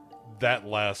that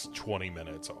last 20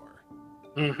 minutes are.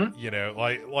 Mm-hmm. You know,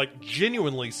 like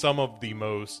genuinely some of the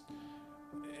most.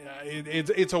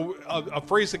 It's a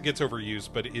phrase that gets overused,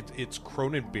 but it's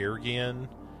Cronenbergian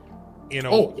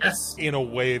in a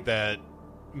way that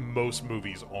most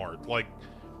movies aren't. Like,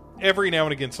 every now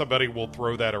and again, somebody will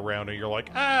throw that around, and you're like,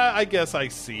 I guess I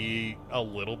see a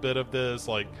little bit of this.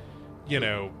 Like, you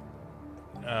know,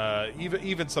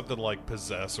 even something like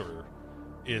Possessor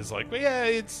is like,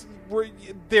 yeah,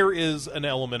 there is an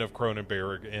element of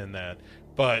Cronenberg in that,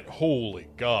 but holy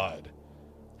God.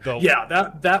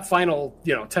 That final,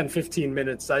 10, 15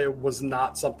 minutes, was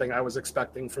not something I was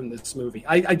expecting from this movie.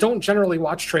 I don't generally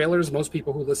watch trailers. Most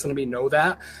people who listen to me know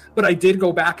that. But I did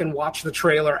go back and watch the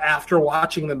trailer after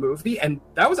watching the movie, and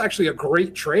that was actually a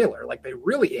great trailer. Like, they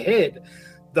really hid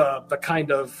the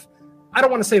kind of, I don't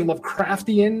want to say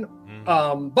Lovecraftian,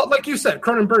 but like you said,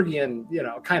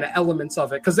 Cronenbergian, kind of elements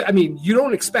of it. Because, I mean, you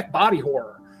don't expect body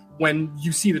horror when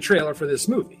you see the trailer for this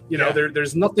movie.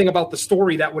 There's nothing about the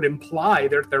story that would imply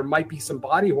there might be some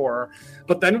body horror.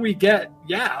 But then we get,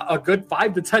 a good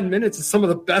 5 to 10 minutes of some of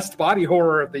the best body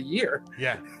horror of the year.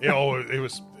 Yeah. It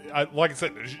was, like I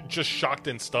said, just shocked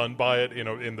and stunned by it,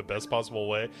 in the best possible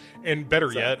way. And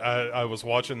better yet, I was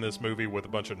watching this movie with a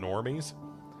bunch of normies.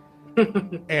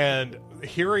 And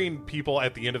hearing people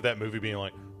at the end of that movie being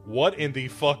like, what in the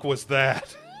fuck was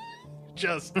that?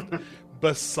 Just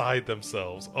beside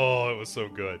themselves. Oh, it was so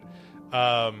good.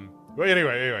 But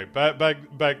anyway,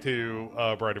 back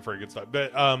to Bride of Frankenstein.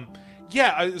 But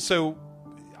so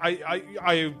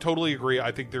I totally agree.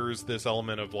 I think there is this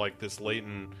element of like this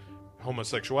latent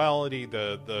homosexuality,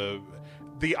 the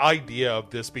idea of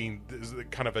this being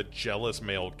kind of a jealous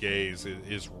male gaze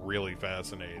is really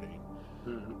fascinating.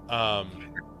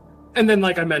 And then,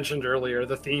 like I mentioned earlier,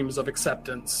 the themes of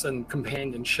acceptance and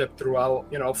companionship throughout,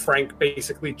 Frank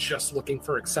basically just looking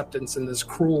for acceptance in this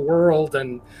cruel world.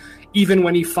 And even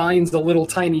when he finds a little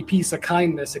tiny piece of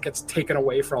kindness, it gets taken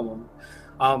away from him.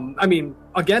 I mean,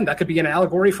 again, that could be an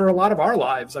allegory for a lot of our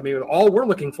lives. I mean, all we're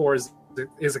looking for is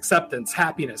acceptance,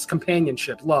 happiness,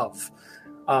 companionship, love.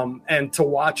 And to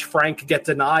watch Frank get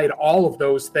denied all of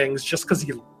those things just because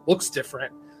he looks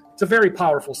different, it's a very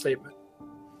powerful statement.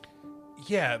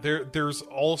 Yeah, there's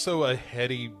also a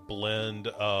heady blend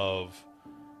of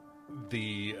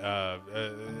the,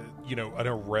 an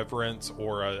irreverence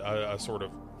or a sort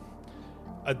of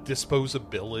a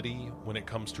disposability when it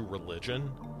comes to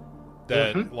religion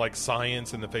that, like,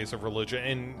 science in the face of religion.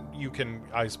 And you can,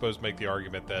 I suppose, make the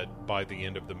argument that by the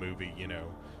end of the movie,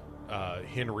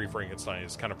 Henry Frankenstein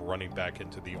is kind of running back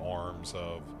into the arms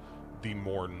of the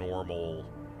more normal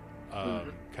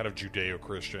kind of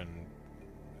Judeo-Christian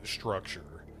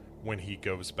structure when he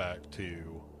goes back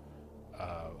to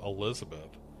Elizabeth.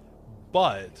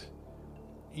 But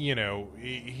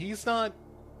he's not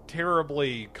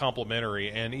terribly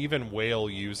complimentary, and even Whale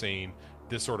using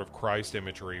this sort of Christ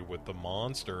imagery with the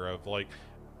monster of, like,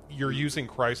 you're using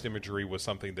Christ imagery with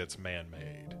something that's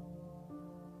man-made.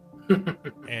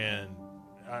 And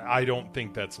I don't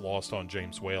think that's lost on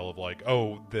James Whale of like,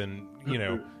 oh, then, you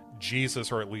know,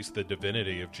 Jesus, or at least the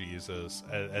divinity of Jesus,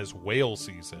 as Whale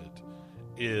sees it,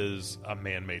 is a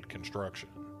man-made construction.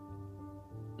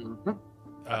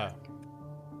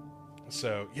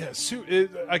 So, yeah,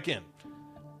 again,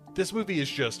 this movie is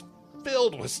just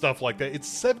filled with stuff like that. It's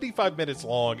 75 minutes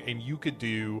long, and you could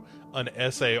do an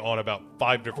essay on about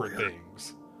 5 different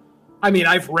things. I mean,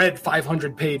 I've read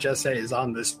 500-page essays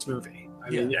on this movie. I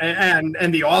mean,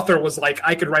 and the author was like,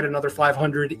 I could write another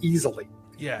 500 easily.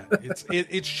 Yeah,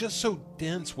 it's just so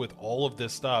dense with all of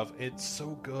this stuff. It's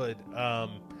so good.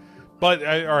 But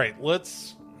all right,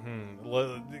 let's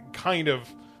kind of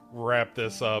wrap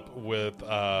this up with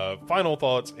final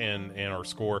thoughts and our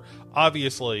score.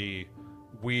 Obviously,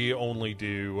 we only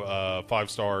do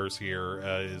 5 stars here.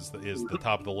 Is the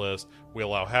top of the list. We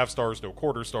allow half stars, no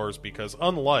quarter stars, because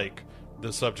unlike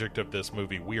the subject of this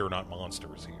movie, we are not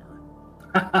monsters here.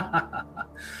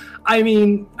 I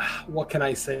mean, what can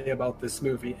I say about this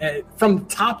movie? From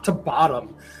top to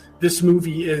bottom, this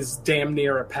movie is damn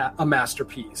near a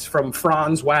masterpiece. From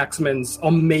Franz Waxman's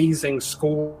amazing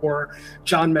score,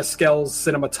 John Mescal's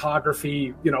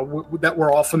cinematography, you know, that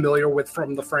we're all familiar with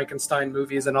from the Frankenstein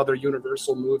movies and other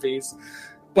Universal movies.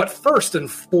 But first and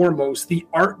foremost, the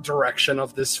art direction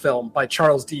of this film by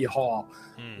Charles D. Hall.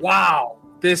 Wow.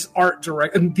 This art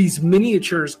and these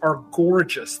miniatures are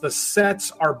gorgeous. The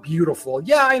sets are beautiful.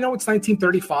 Yeah, I know it's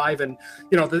 1935, and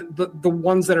you know the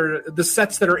ones that are the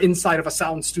sets that are inside of a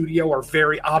sound studio are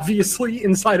very obviously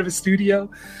inside of a studio,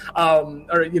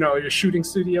 or you know, a shooting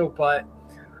studio. But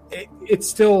it's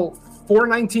still for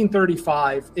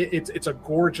 1935. It's a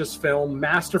gorgeous film,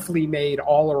 masterfully made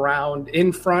all around,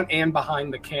 in front and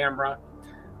behind the camera.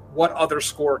 What other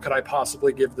score could I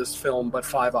possibly give this film but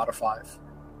 5 out of 5?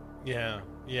 Yeah.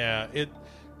 The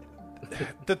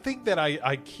thing that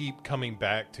I keep coming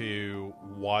back to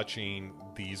watching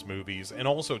these movies and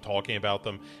also talking about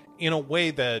them in a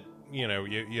way that, you know,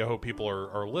 you hope people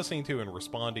are listening to and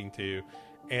responding to,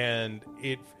 and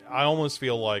I almost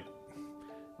feel like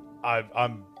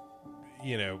I'm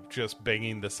you know, just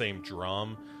banging the same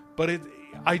drum, but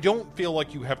I don't feel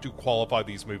like you have to qualify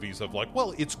these movies of like,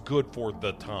 well, it's good for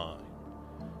the time,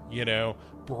 you know.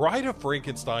 Bride of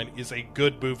Frankenstein is a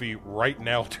good movie right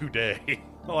now today.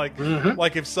 Like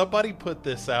if somebody put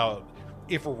this out,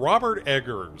 if Robert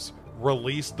Eggers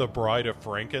released The Bride of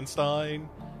Frankenstein,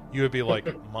 you would be like,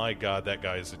 my God, that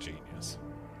guy is a genius.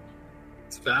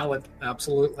 It's valid.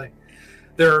 Absolutely.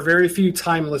 There are very few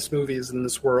timeless movies in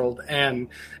this world. And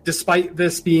despite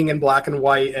this being in black and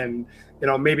white and, you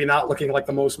know, maybe not looking like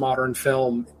the most modern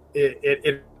film,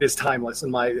 it is timeless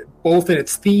both in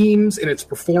its themes, in its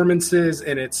performances,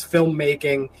 in its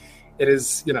filmmaking. It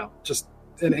is, you know, just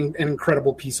an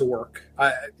incredible piece of work.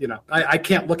 I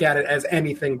can't look at it as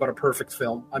anything but a perfect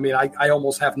film. I mean, I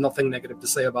almost have nothing negative to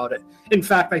say about it. In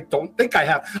fact, I don't think I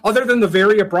have, other than the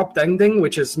very abrupt ending,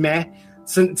 which is meh.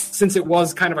 Since it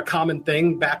was kind of a common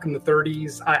thing back in the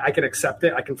 30s, I can accept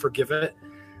it. I can forgive it.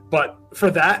 But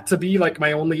for that to be like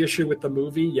my only issue with the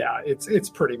movie, yeah, it's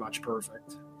pretty much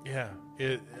perfect. Yeah,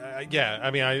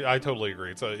 I mean, I totally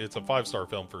agree. It's a 5-star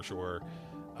film for sure.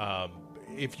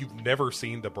 If you've never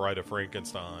seen The Bride of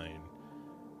Frankenstein,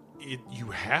 you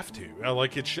have to.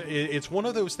 Like it's one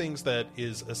of those things that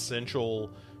is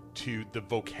essential to the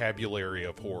vocabulary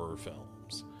of horror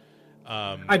films.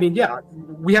 I mean, yeah,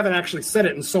 we haven't actually said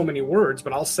it in so many words,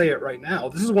 but I'll say it right now.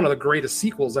 This is one of the greatest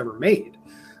sequels ever made.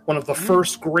 One of the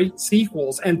first great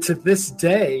sequels, and to this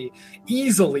day,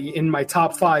 easily in my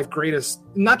top 5 greatest,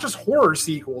 not just horror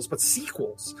sequels, but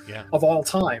sequels of all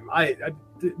time. I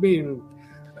mean,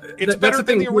 it's better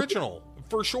than the original,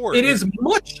 for sure. It is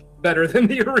much better than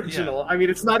the original. Yeah. I mean,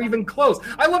 it's not even close.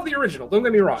 I love the original, don't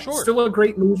get me wrong. Sure. It's still a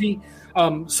great movie,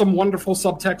 some wonderful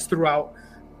subtext throughout,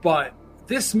 but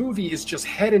this movie is just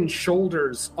head and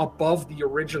shoulders above the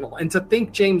original. And to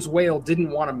think James Whale didn't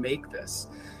want to make this,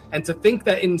 and to think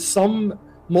that in some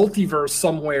multiverse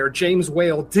somewhere, James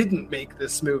Whale didn't make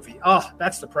this movie.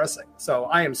 That's depressing. So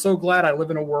I am so glad I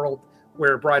live in a world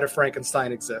where Bride of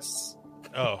Frankenstein exists.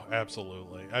 Oh,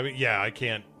 absolutely. I mean, yeah, I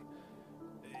can't.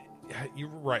 You're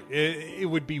right. It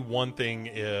would be one thing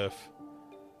if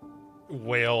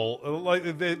Whale,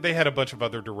 like they had a bunch of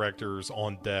other directors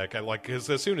on deck. Because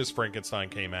as soon as Frankenstein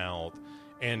came out,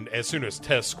 and as soon as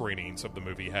test screenings of the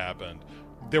movie happened,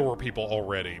 there were people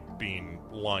already being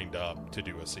lined up to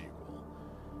do a sequel.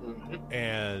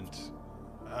 And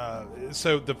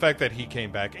so the fact that he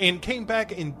came back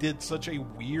and did such a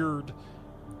weird,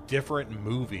 different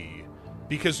movie,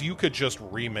 because you could just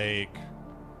remake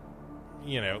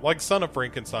like Son of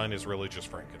Frankenstein is really just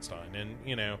Frankenstein,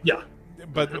 and Yeah.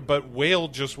 But Whale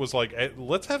just was like,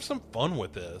 let's have some fun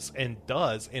with this, and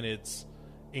does, and it's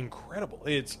incredible.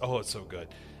 It's so good.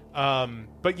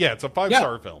 But yeah, it's a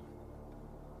 5-star film.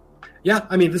 Yeah,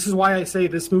 I mean, this is why I say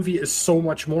this movie is so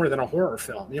much more than a horror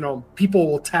film.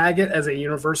 People will tag it as a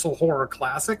universal horror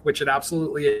classic, which it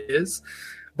absolutely is.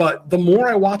 But the more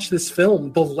I watch this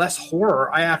film, the less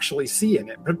horror I actually see in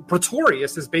it.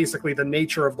 Pretorius is basically the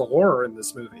nature of the horror in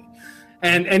this movie.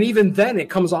 And even then, it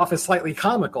comes off as slightly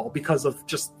comical because of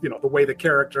just, the way the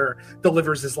character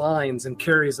delivers his lines and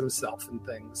carries himself and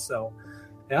things. So,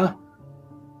 yeah.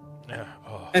 Yeah.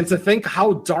 Oh. And to think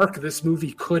how dark this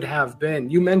movie could have been.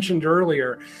 You mentioned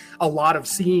earlier a lot of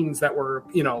scenes that were,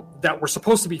 that were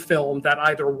supposed to be filmed that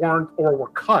either weren't or were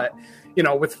cut,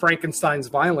 with Frankenstein's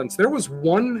violence. There was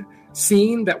one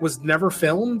scene that was never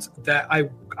filmed that I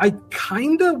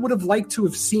kind of would have liked to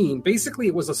have seen. Basically,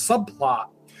 it was a subplot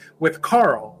with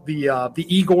Carl, the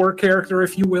Igor character,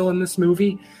 if you will, in this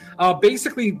movie.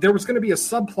 Basically, there was going to be a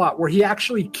subplot where he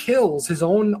actually kills his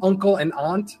own uncle and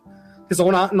aunt, his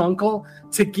own aunt and uncle,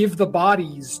 to give the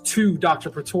bodies to Dr.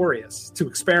 Pretorius to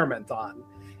experiment on.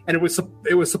 And it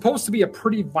was supposed to be a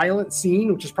pretty violent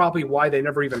scene, which is probably why they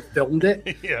never even filmed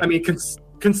it. Yeah. I mean,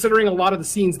 considering a lot of the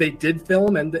scenes they did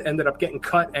film and ended up getting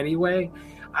cut anyway,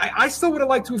 I still would have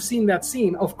liked to have seen that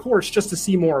scene, of course, just to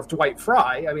see more of Dwight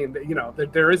Fry. I mean,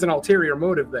 there is an ulterior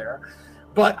motive there.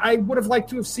 But I would have liked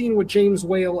to have seen what James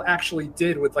Whale actually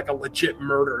did with like a legit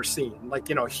murder scene, like,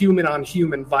 human on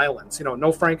human violence,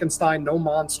 no Frankenstein, no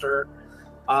monster.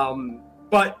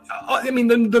 But I mean,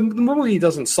 the movie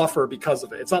doesn't suffer because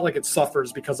of it. It's not like it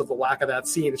suffers because of the lack of that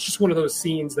scene. It's just one of those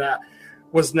scenes that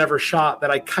was never shot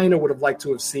that I kind of would have liked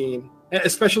to have seen,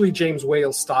 especially James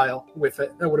Whale's style with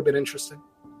it. That would have been interesting.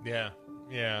 Yeah.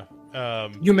 Yeah.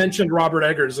 You mentioned Robert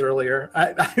Eggers earlier.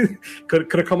 I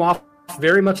could have come off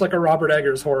very much like a Robert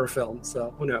Eggers horror film,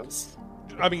 so who knows?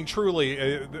 I mean,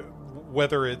 truly,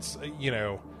 whether it's,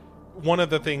 one of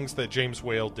the things that James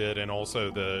Whale did, and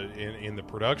also in the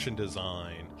production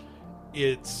design,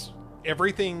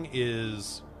 everything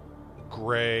is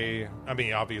gray. I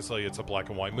mean, obviously it's a black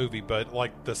and white movie, but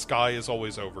like the sky is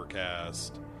always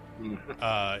overcast.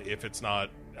 If it's not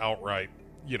outright,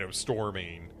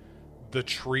 storming, the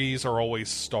trees are always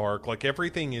stark. Like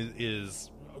everything is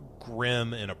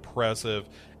grim and oppressive,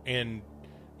 and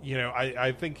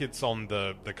I think it's on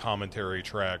the commentary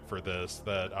track for this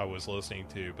that I was listening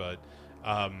to, but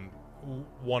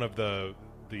one of the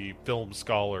film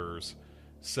scholars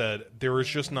said there is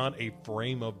just not a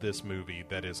frame of this movie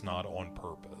that is not on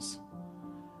purpose.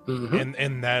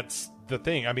 And that's the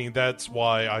thing. I mean, that's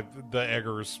why the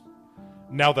Eggers,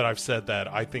 now that I've said that,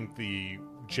 I think the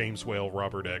James Whale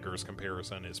Robert Eggers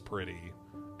comparison is pretty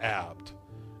apt.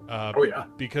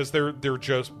 Because they're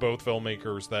just both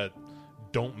filmmakers that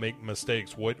don't make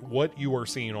mistakes. What you are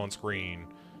seeing on screen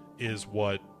is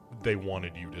what they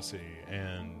wanted you to see,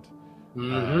 and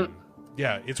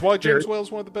it's why James Whale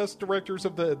is one of the best directors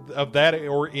of that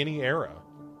or any era.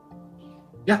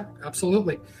 Yeah,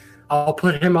 absolutely. I'll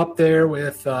put him up there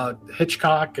with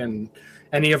Hitchcock and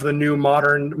any of the new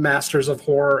modern masters of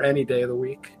horror any day of the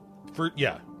week.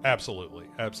 Absolutely.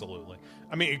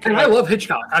 I mean, and I love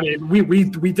Hitchcock. I mean,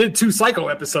 we did 2 Psycho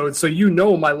episodes, so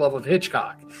my love of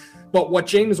Hitchcock. But what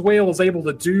James Whale is able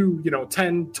to do,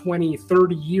 10, 20,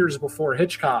 30 years before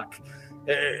Hitchcock,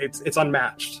 it's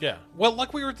unmatched. Yeah. Well,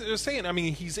 like we were saying, I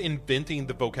mean, he's inventing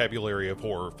the vocabulary of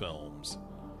horror films.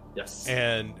 Yes.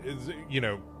 And,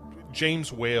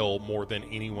 James Whale, more than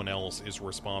anyone else, is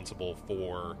responsible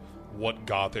for what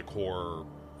Gothic horror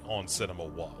on cinema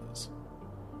was.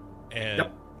 And,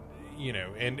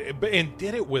 and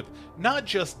did it with, not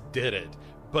just did it,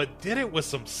 but did it with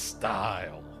some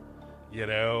style.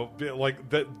 Like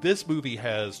this movie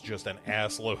has just an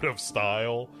assload of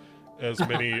style, as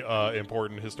many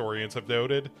important historians have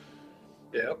noted.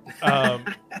 Yep.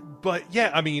 But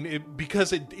yeah, I mean,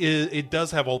 because it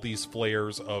does have all these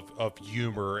flares of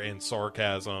humor and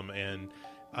sarcasm, and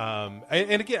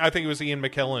again, I think it was Ian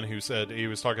McKellen who said, he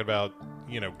was talking about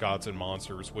Gods and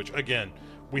Monsters, which again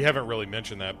we haven't really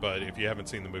mentioned that, but if you haven't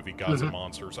seen the movie Gods and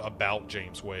Monsters about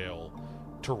James Whale,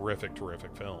 terrific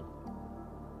film.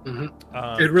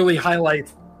 It really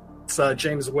highlights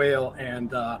James Whale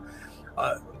and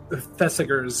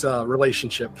Thesiger's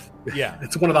relationship. Yeah,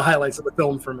 it's one of the highlights of the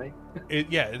film for me.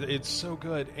 It's so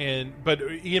good. But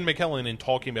Ian McKellen, in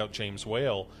talking about James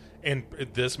Whale and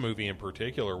this movie in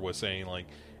particular, was saying like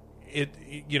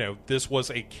this was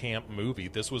a camp movie.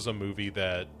 This was a movie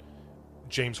that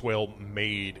James Whale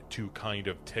made to kind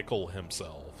of tickle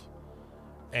himself,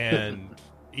 and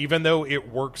Even though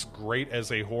it works great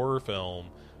as a horror film,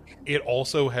 it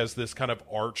also has this kind of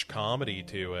arch comedy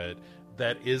to it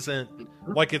that isn't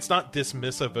like, it's not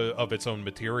dismissive of its own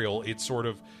material. It's sort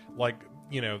of like,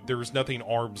 there's nothing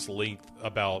arm's length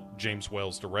about James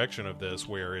Whale's direction of this,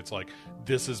 where it's like,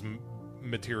 this is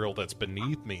material that's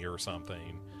beneath me or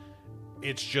something.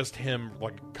 It's just him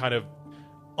like kind of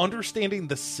understanding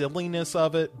the silliness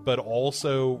of it, but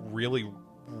also really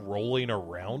rolling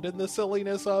around in the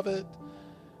silliness of it.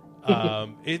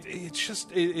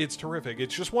 It's terrific.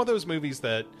 It's just one of those movies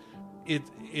that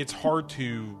it's hard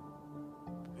to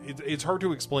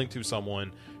explain to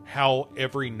someone how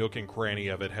every nook and cranny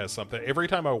of it has something. Every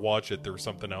time I watch it, there's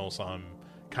something else I'm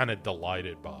kind of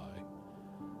delighted by.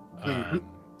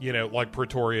 Like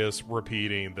Pretorius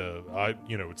repeating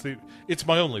it's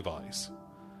my only vice.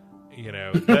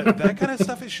 That kind of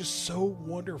stuff is just so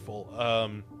wonderful.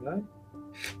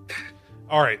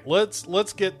 All right,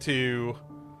 let's get to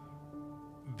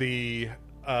the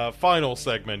final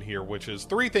segment here, which is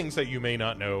 3 things that you may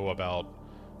not know about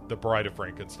The Bride of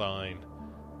Frankenstein.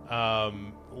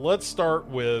 Let's start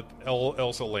with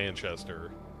Elsa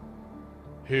Lanchester,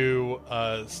 who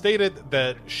stated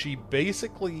that she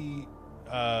basically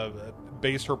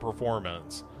based her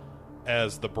performance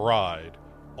as the bride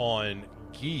on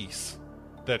geese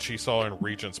that she saw in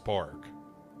Regent's Park.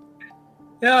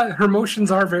 Yeah, her motions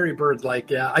are very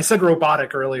bird-like. Yeah, I said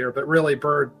robotic earlier, but really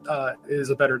bird is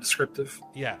a better descriptive.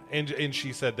 Yeah, and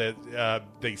she said that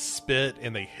they spit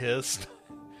and they hissed.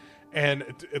 And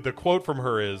the quote from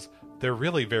her is, "They're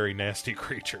really very nasty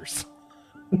creatures."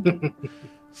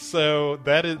 So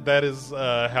that is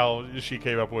how she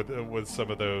came up with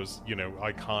some of those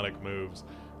iconic moves.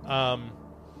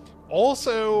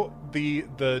 Also,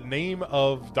 the name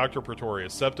of Dr.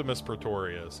 Pretorius, Septimus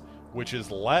Pretorius, which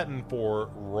is Latin for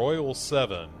Royal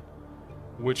Seven,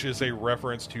 which is a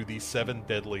reference to the 7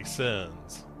 deadly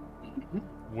sins,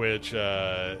 which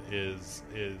is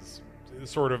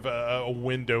sort of a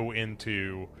window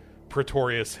into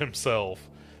Pretorius himself,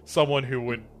 someone who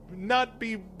would not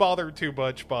be bothered too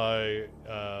much by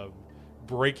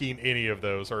breaking any of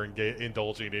those or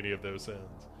indulging any of those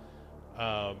sins.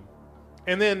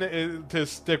 And then to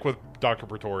stick with Dr.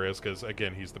 Pretorius, because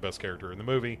again, he's the best character in the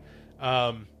movie,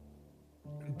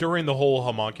 during the whole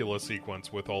homunculus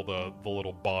sequence with all the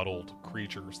little bottled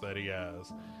creatures that he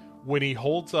has, when he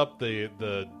holds up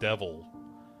the devil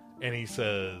and he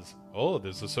says, "Oh,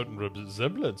 there's a certain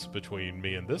resemblance between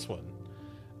me and this one,"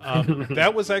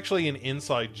 that was actually an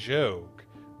inside joke,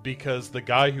 because the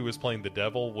guy who was playing the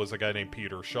devil was a guy named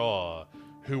Peter Shaw,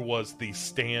 who was the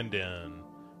stand-in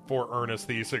for Ernest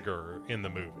Thesiger in the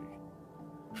movie.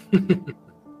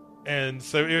 And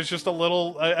so it was just a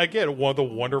little, again, one of the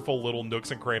wonderful little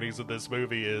nooks and crannies of this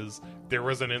movie is there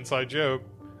was an inside joke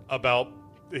about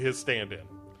his stand-in.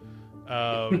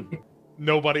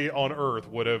 Nobody on Earth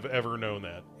would have ever known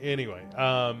that. Anyway,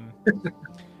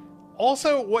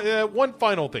 also, one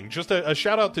final thing, just a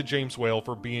shout out to James Whale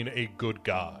for being a good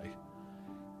guy.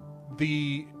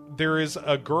 There is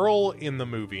a girl in the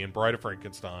movie, in Bride of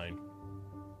Frankenstein,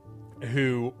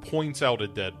 who points out a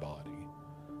dead body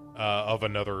of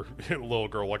another little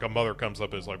girl. Like, a mother comes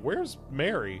up and is like, "Where's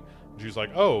Mary?" And she's like,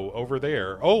 "Oh, over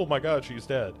there. Oh my God, she's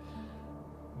dead."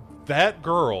 That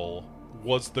girl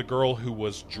was the girl who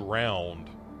was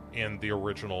drowned in the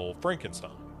original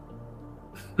Frankenstein.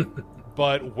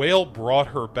 But Whale brought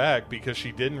her back because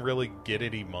she didn't really get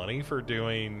any money for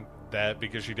doing that,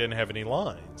 because she didn't have any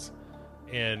lines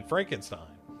in Frankenstein.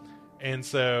 And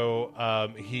so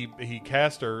he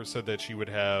cast her so that she would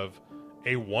have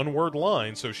a one-word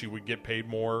line, so she would get paid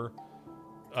more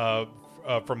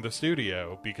from the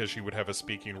studio, because she would have a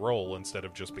speaking role instead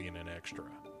of just being an extra.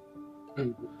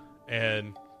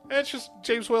 And it's just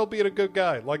James Whale being a good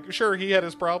guy. Like, sure, he had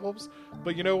his problems,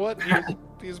 but you know what?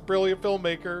 He's a brilliant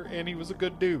filmmaker, and he was a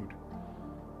good dude.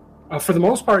 For the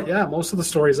most part, yeah. Most of the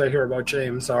stories I hear about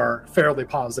James are fairly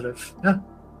positive.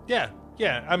 Yeah.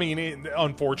 I mean,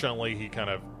 unfortunately, he kind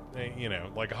of,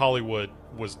 like, Hollywood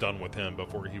was done with him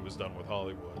before he was done with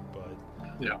Hollywood. But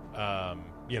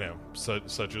yeah,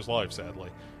 such is life, sadly.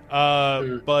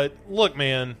 But look,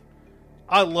 man,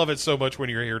 I love it so much when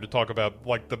you're here to talk about,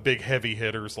 like, the big heavy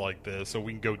hitters like this, so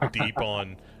we can go deep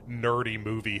on nerdy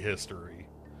movie history.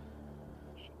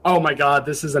 Oh my God,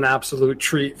 this is an absolute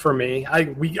treat for me. I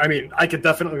mean, I could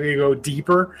definitely go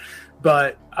deeper,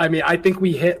 but I mean, I think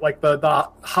we hit like the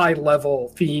high level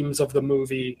themes of the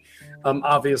movie.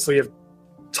 Obviously, have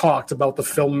talked about the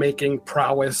filmmaking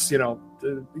prowess,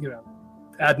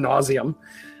 ad nauseum,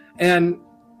 and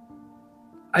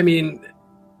I mean,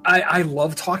 I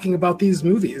love talking about these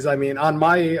movies. I mean, on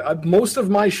my most of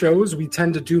my shows, we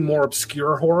tend to do more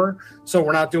obscure horror. So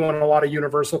we're not doing a lot of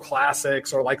Universal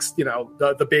classics or like, you know,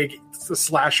 the big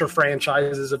slasher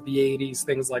franchises of the 80s,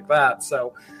 things like that.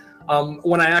 So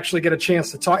when I actually get a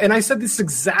chance to talk, and I said this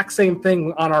exact same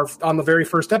thing on the very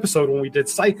first episode when we did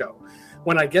Psycho.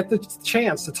 When I get the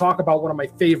chance to talk about one of my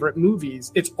favorite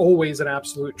movies, it's always an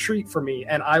absolute treat for me.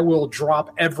 And I will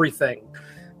drop everything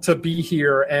to be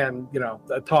here and, you know,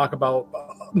 talk about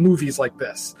movies like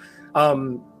this.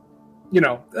 We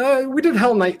did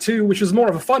Hell Night 2, which is more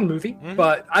of a fun movie,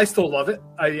 but I still love it.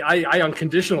 I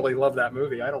unconditionally love that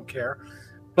movie. I don't care.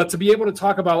 But to be able to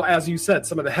talk about, as you said,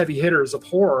 some of the heavy hitters of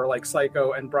horror like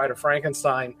Psycho and Bride of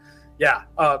Frankenstein,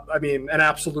 an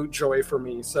absolute joy for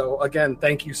me. So again,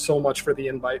 thank you so much for the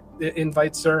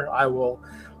invite, sir. I will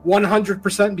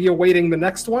 100% be awaiting the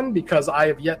next one because I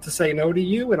have yet to say no to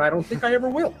you, and I don't think I ever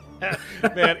will.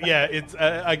 Man, yeah, it's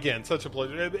again such a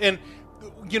pleasure. And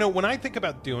you know, when I think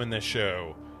about doing this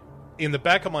show, in the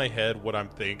back of my head, what I'm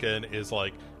thinking is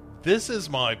like, this is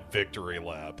my victory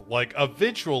lap. Like,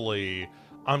 eventually,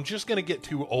 I'm just gonna get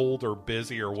too old or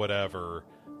busy or whatever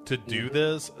to do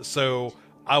this. So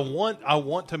I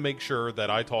want to make sure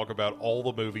that I talk about all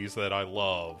the movies that I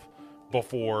love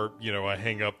before, you know, I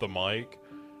hang up the mic.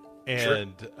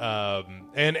 And sure.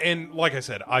 And like I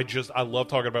said, I love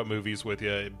talking about movies with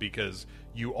you because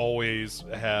you always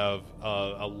have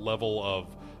a level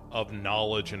of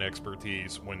knowledge and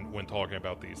expertise when talking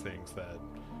about these things that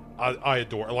I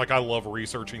adore. Like, I love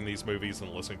researching these movies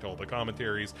and listening to all the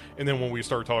commentaries. And then when we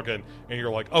start talking and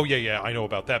you're like, oh yeah, I know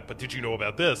about that, but did you know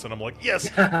about this? And I'm like, yes,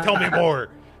 tell me more.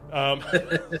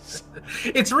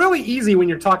 It's really easy when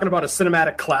you're talking about a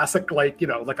cinematic classic like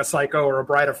a Psycho or a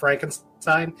Bride of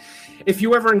Frankenstein. If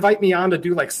you ever invite me on to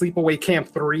do like Sleepaway Camp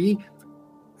 3,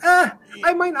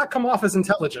 I might not come off as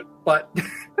intelligent, but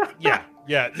yeah,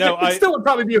 no, it still would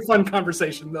probably be a fun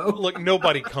conversation though. Look,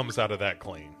 nobody comes out of that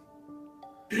clean.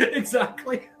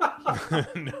 Exactly.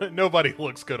 Nobody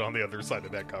looks good on the other side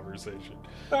of that conversation.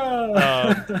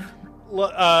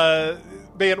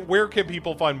 Man, where can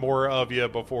people find more of you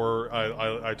before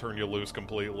I turn you loose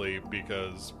completely?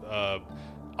 Because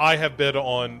I have been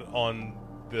on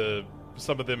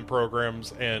some of them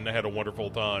programs and had a wonderful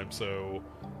time. So,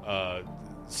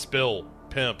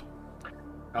 pimp.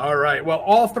 All right. Well,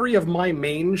 all three of my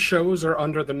main shows are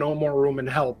under the No More Room in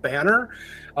Hell banner.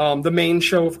 The main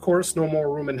show, of course, No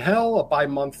More Room in Hell, a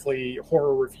bi-monthly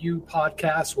horror review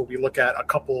podcast where we look at a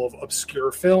couple of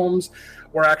obscure films.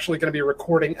 We're actually going to be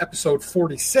recording episode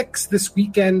 46 this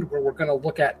weekend, where we're going to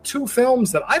look at two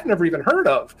films that I've never even heard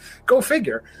of. Go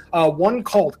figure. One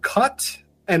called Cut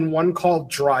and one called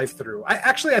Drive Through.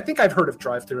 I think I've heard of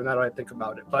Drive Through now that I think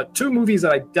about it, but two movies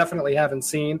that I definitely haven't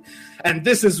seen. And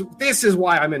this is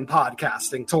why I'm in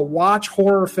podcasting, to watch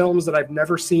horror films that I've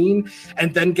never seen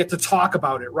and then get to talk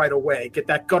about it right away, get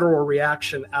that guttural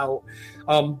reaction out,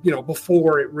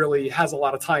 before it really has a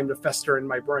lot of time to fester in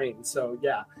my brain. So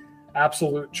yeah,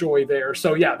 absolute joy there.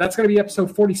 So yeah, that's going to be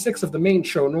episode 46 of the main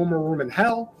show, No More Room in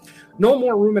Hell. No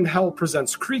More Room in Hell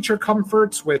presents Creature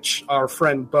Comforts, which our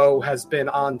friend Bo has been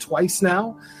on twice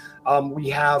now. We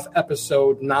have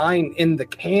episode 9 in the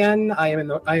can. I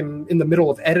am in the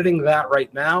middle of editing that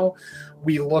right now.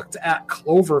 We looked at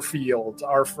Cloverfield,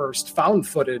 our first found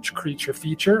footage creature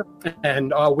feature,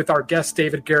 and with our guest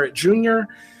David Garrett Jr.,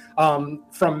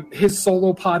 from his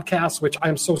solo podcast, which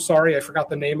I'm so sorry I forgot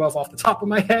the name of off the top of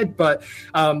my head, but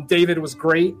David was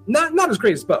great. Not as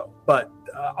great as Bo, but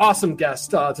awesome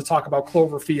guest to talk about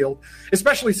Cloverfield,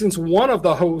 especially since one of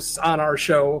the hosts on our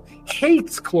show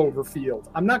hates Cloverfield.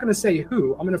 I'm not going to say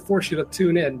who. I'm going to force you to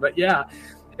tune in, but yeah,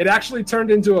 it actually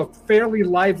turned into a fairly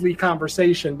lively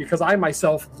conversation because I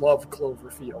myself love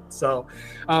Cloverfield. So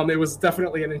it was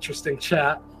definitely an interesting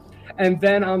chat. And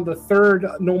then on the third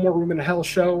No More Room in Hell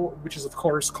show, which is, of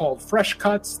course, called Fresh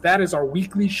Cuts, that is our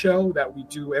weekly show that we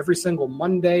do every single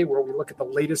Monday, where we look at the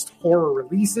latest horror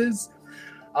releases.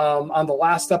 On the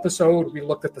last episode, we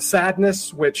looked at The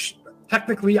Sadness, which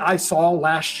technically I saw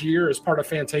last year as part of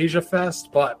Fantasia Fest,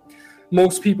 but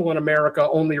most people in America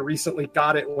only recently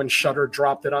got it when Shudder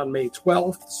dropped it on May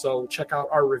 12th, so check out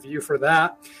our review for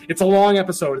that. It's a long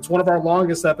episode. It's one of our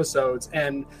longest episodes,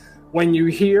 and when you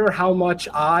hear how much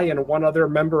I and one other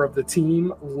member of the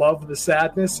team love The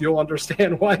Sadness, you'll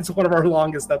understand why it's one of our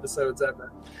longest episodes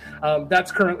ever.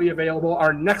 That's currently available.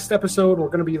 Our next episode, we're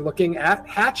going to be looking at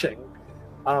Hatching.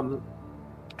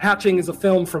 Hatching is a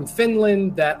film from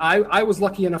Finland that I was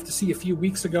lucky enough to see a few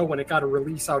weeks ago when it got a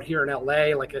release out here in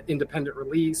LA, like an independent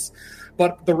release.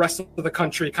 But the rest of the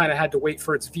country kind of had to wait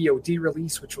for its VOD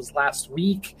release, which was last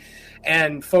week.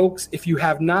 And folks, if you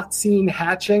have not seen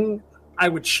Hatching, I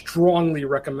would strongly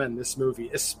recommend this movie,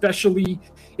 especially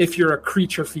if you're a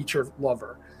creature feature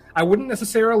lover. I wouldn't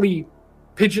necessarily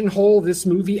pigeonhole this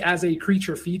movie as a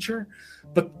creature feature,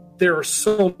 but there are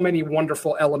so many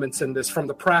wonderful elements in this, from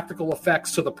the practical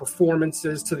effects to the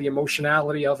performances to the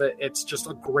emotionality of it. It's just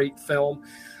a great film.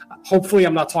 Hopefully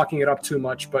I'm not talking it up too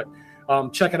much, but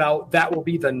check it out. That will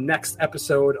be the next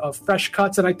episode of Fresh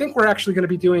Cuts. And I think we're actually going to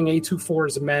be doing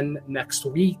A24's Men next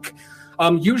week.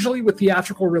 Usually with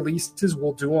theatrical releases,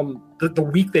 we'll do them the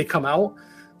week they come out.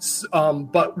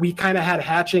 But we kind of had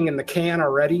Hatching in the can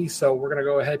already, so we're going to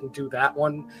go ahead and do that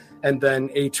one. And then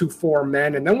A24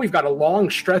 Men. And then we've got a long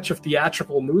stretch of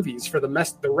theatrical movies for the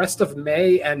rest of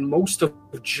May and most of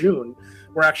June.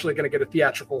 We're actually going to get a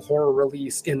theatrical horror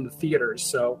release in the theaters.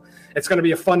 So it's going to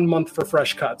be a fun month for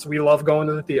Fresh Cuts. We love going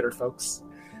to the theater, folks.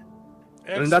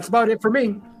 Excellent. And that's about it for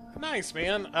me. Nice,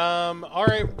 man. All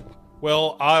right.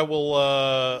 Well, I will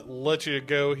let you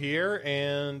go here,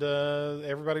 and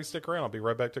everybody stick around. I'll be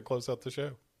right back to close out the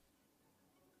show.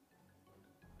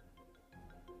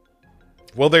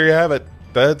 Well, there you have it.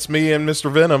 That's me and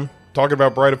Mr. Venom talking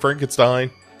about Bride of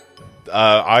Frankenstein.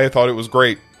 I thought it was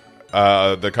great,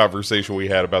 the conversation we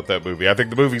had about that movie. I think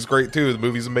the movie's great, too. The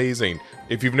movie's amazing.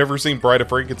 If you've never seen Bride of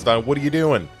Frankenstein, what are you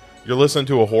doing? You're listening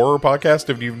to a horror podcast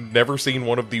if you've never seen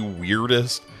one of the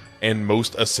weirdest and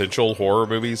most essential horror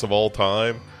movies of all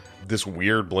time. This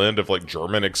weird blend of like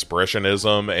German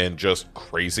expressionism and just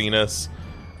craziness.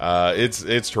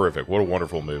 It's terrific. What a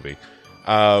wonderful movie.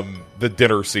 The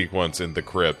dinner sequence in the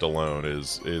crypt alone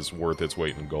is worth its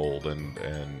weight in gold,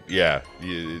 and yeah,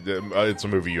 it's a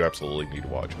movie you absolutely need to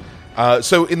watch.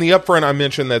 So in the upfront, I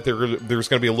mentioned that there's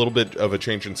going to be a little bit of a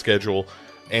change in schedule,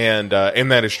 and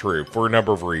that is true for a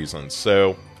number of reasons.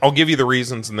 So I'll give you the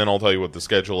reasons, and then I'll tell you what the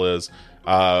schedule is.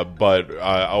 But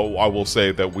I will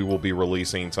say that we will be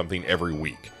releasing something every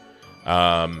week.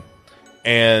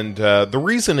 And the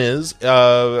reason is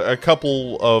a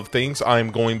couple of things.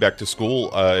 I'm going back to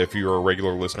school. If you're a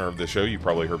regular listener of this show, you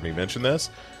probably heard me mention this.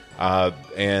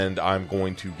 And I'm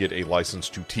going to get a license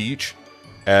to teach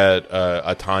at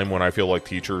a time when I feel like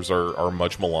teachers are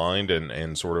much maligned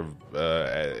and sort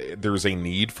of there's a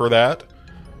need for that.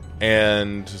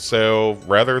 And so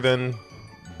rather than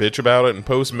bitch about it and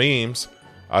post memes,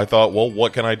 I thought, well,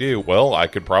 what can I do? Well, I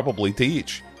could probably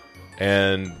teach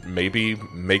and maybe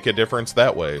make a difference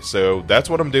that way. So that's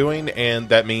what I'm doing, and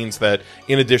that means that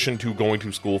in addition to going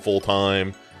to school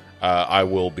full-time, I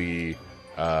will be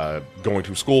going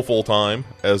to school full-time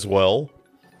as well.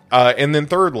 And then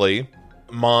thirdly,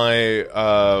 my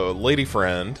lady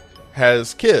friend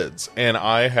has kids, and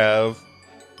I have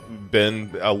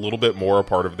been a little bit more a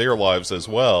part of their lives as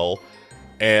well,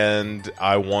 and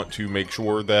I want to make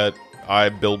sure that I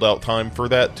build out time for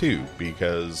that too,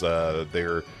 because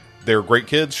they're great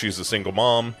kids. She's a single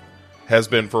mom, has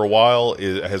been for a while,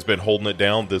 has been holding it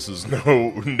down. This is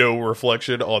no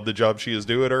reflection on the job she is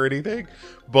doing or anything,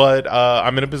 but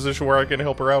I'm in a position where I can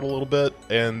help her out a little bit,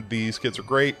 and these kids are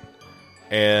great,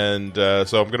 and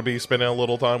so I'm going to be spending a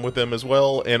little time with them as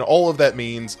well, and all of that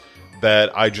means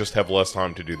that I just have less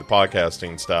time to do the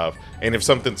podcasting stuff. And if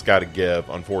something's got to give,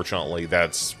 unfortunately,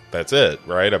 that's it,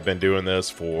 right? I've been doing this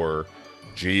for,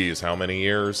 geez, how many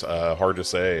years? Hard to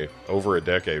say. Over a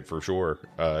decade for sure,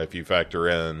 if you factor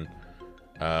in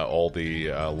all the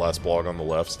less blog on the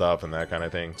left stuff and that kind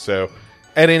of thing. So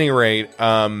at any rate,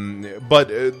 so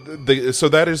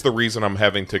that is the reason I'm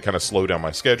having to kind of slow down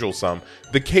my schedule some.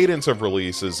 The cadence of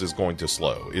releases is going to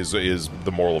slow, is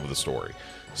the moral of the story.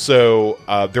 So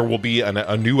there will be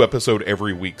a new episode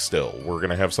every week still. We're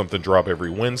going to have something drop every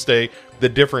Wednesday. The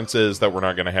difference is that we're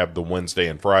not going to have the Wednesday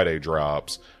and Friday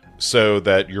drops, so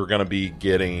that you're going to be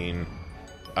getting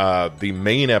the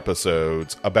main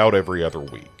episodes about every other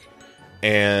week.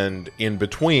 And in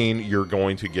between, you're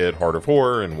going to get Heart of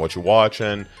Horror and What You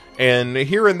Watching. And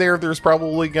here and there, there's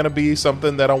probably going to be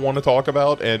something that I want to talk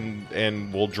about,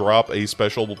 and we'll drop a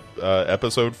special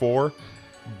episode for.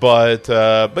 But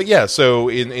yeah, so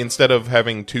instead of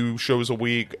having 2 shows a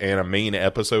week and a main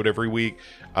episode every week,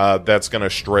 that's going to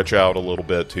stretch out a little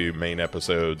bit to main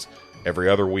episodes every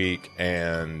other week,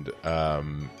 and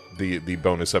the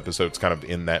bonus episodes kind of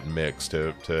in that mix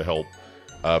to help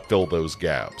fill those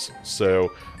gaps.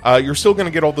 So you're still going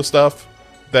to get all the stuff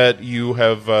that you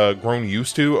have grown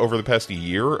used to over the past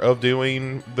year of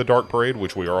doing the Dark Parade,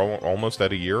 which we are almost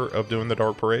at a year of doing the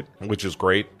Dark Parade, which is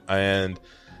great. And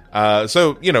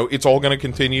So, it's all going to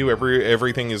continue.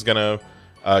 Everything is going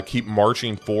to keep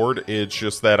marching forward. It's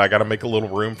just that I got to make a little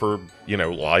room for,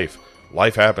 life.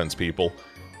 Life happens, people.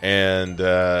 And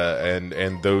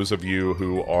those of you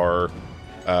who are,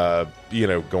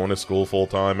 going to school full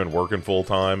time and working full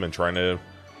time and trying to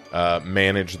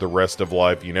manage the rest of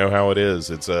life, you know how it is.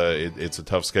 It's a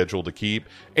tough schedule to keep,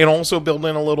 and also build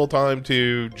in a little time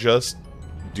to just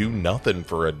do nothing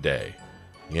for a day,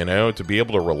 to be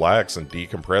able to relax and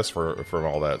decompress from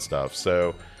all that stuff.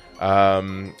 So,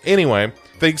 anyway,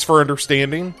 thanks for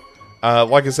understanding.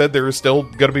 Like I said, there is still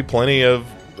going to be plenty of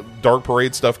Dark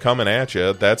Parade stuff coming at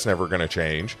you. That's never going to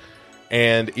change.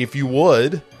 And if you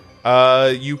would,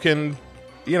 you can,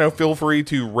 feel free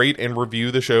to rate and review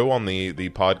the show on the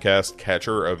podcast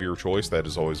catcher of your choice. That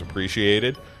is always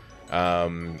appreciated.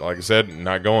 Like I said,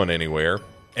 not going anywhere.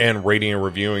 And rating and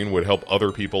reviewing would help other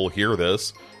people hear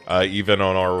this, even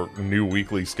on our new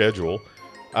weekly schedule.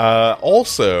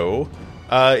 Also,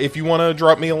 if you want to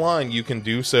drop me a line, you can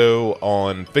do so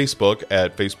on Facebook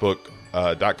at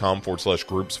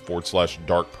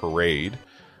facebook.com/groups/Dark Parade.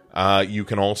 You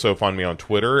can also find me on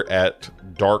Twitter at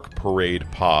Dark Parade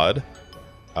Pod.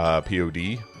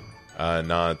 POD.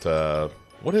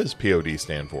 What does POD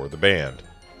stand for? The band.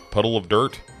 Puddle of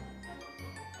Dirt?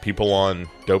 People on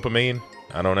dopamine?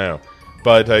 I don't know.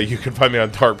 But you can find me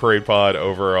on Dark Parade Pod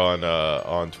over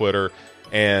on Twitter.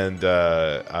 And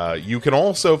you can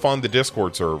also find the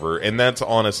Discord server. And that's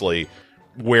honestly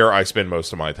where I spend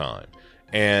most of my time.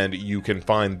 And you can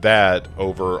find that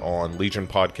over on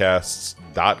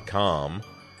legionpodcasts.com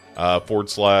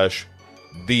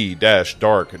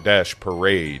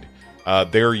 /the-dark-parade.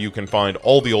 There you can find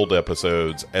all the old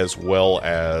episodes, as well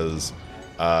as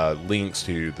links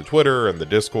to the Twitter and the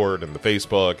Discord and the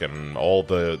Facebook and all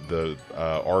the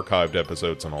archived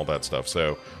episodes and all that stuff.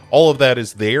 So all of that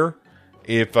is there.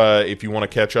 If you want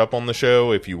to catch up on the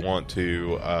show, if you want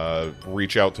to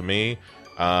reach out to me,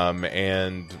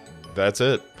 and that's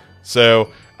it. So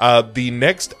the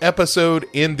next episode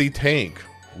in the tank,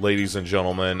 ladies and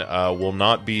gentlemen, will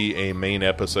not be a main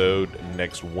episode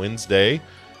next Wednesday.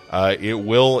 It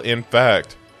will, in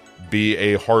fact, be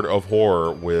a Heart of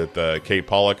Horror with Kate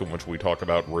Pollock, in which we talk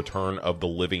about Return of the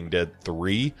Living Dead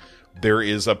 3. There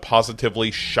is a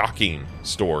positively shocking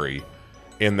story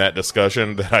in that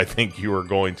discussion that I think you are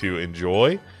going to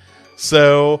enjoy.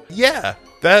 So, yeah,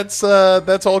 that's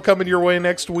all coming your way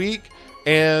next week.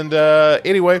 And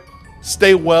anyway,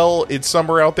 stay well. It's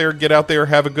summer out there. Get out there.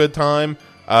 Have a good time.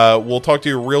 We'll talk to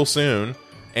you real soon.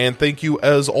 And thank you,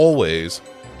 as always,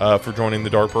 for joining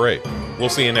the Dark Parade. We'll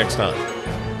see you next time.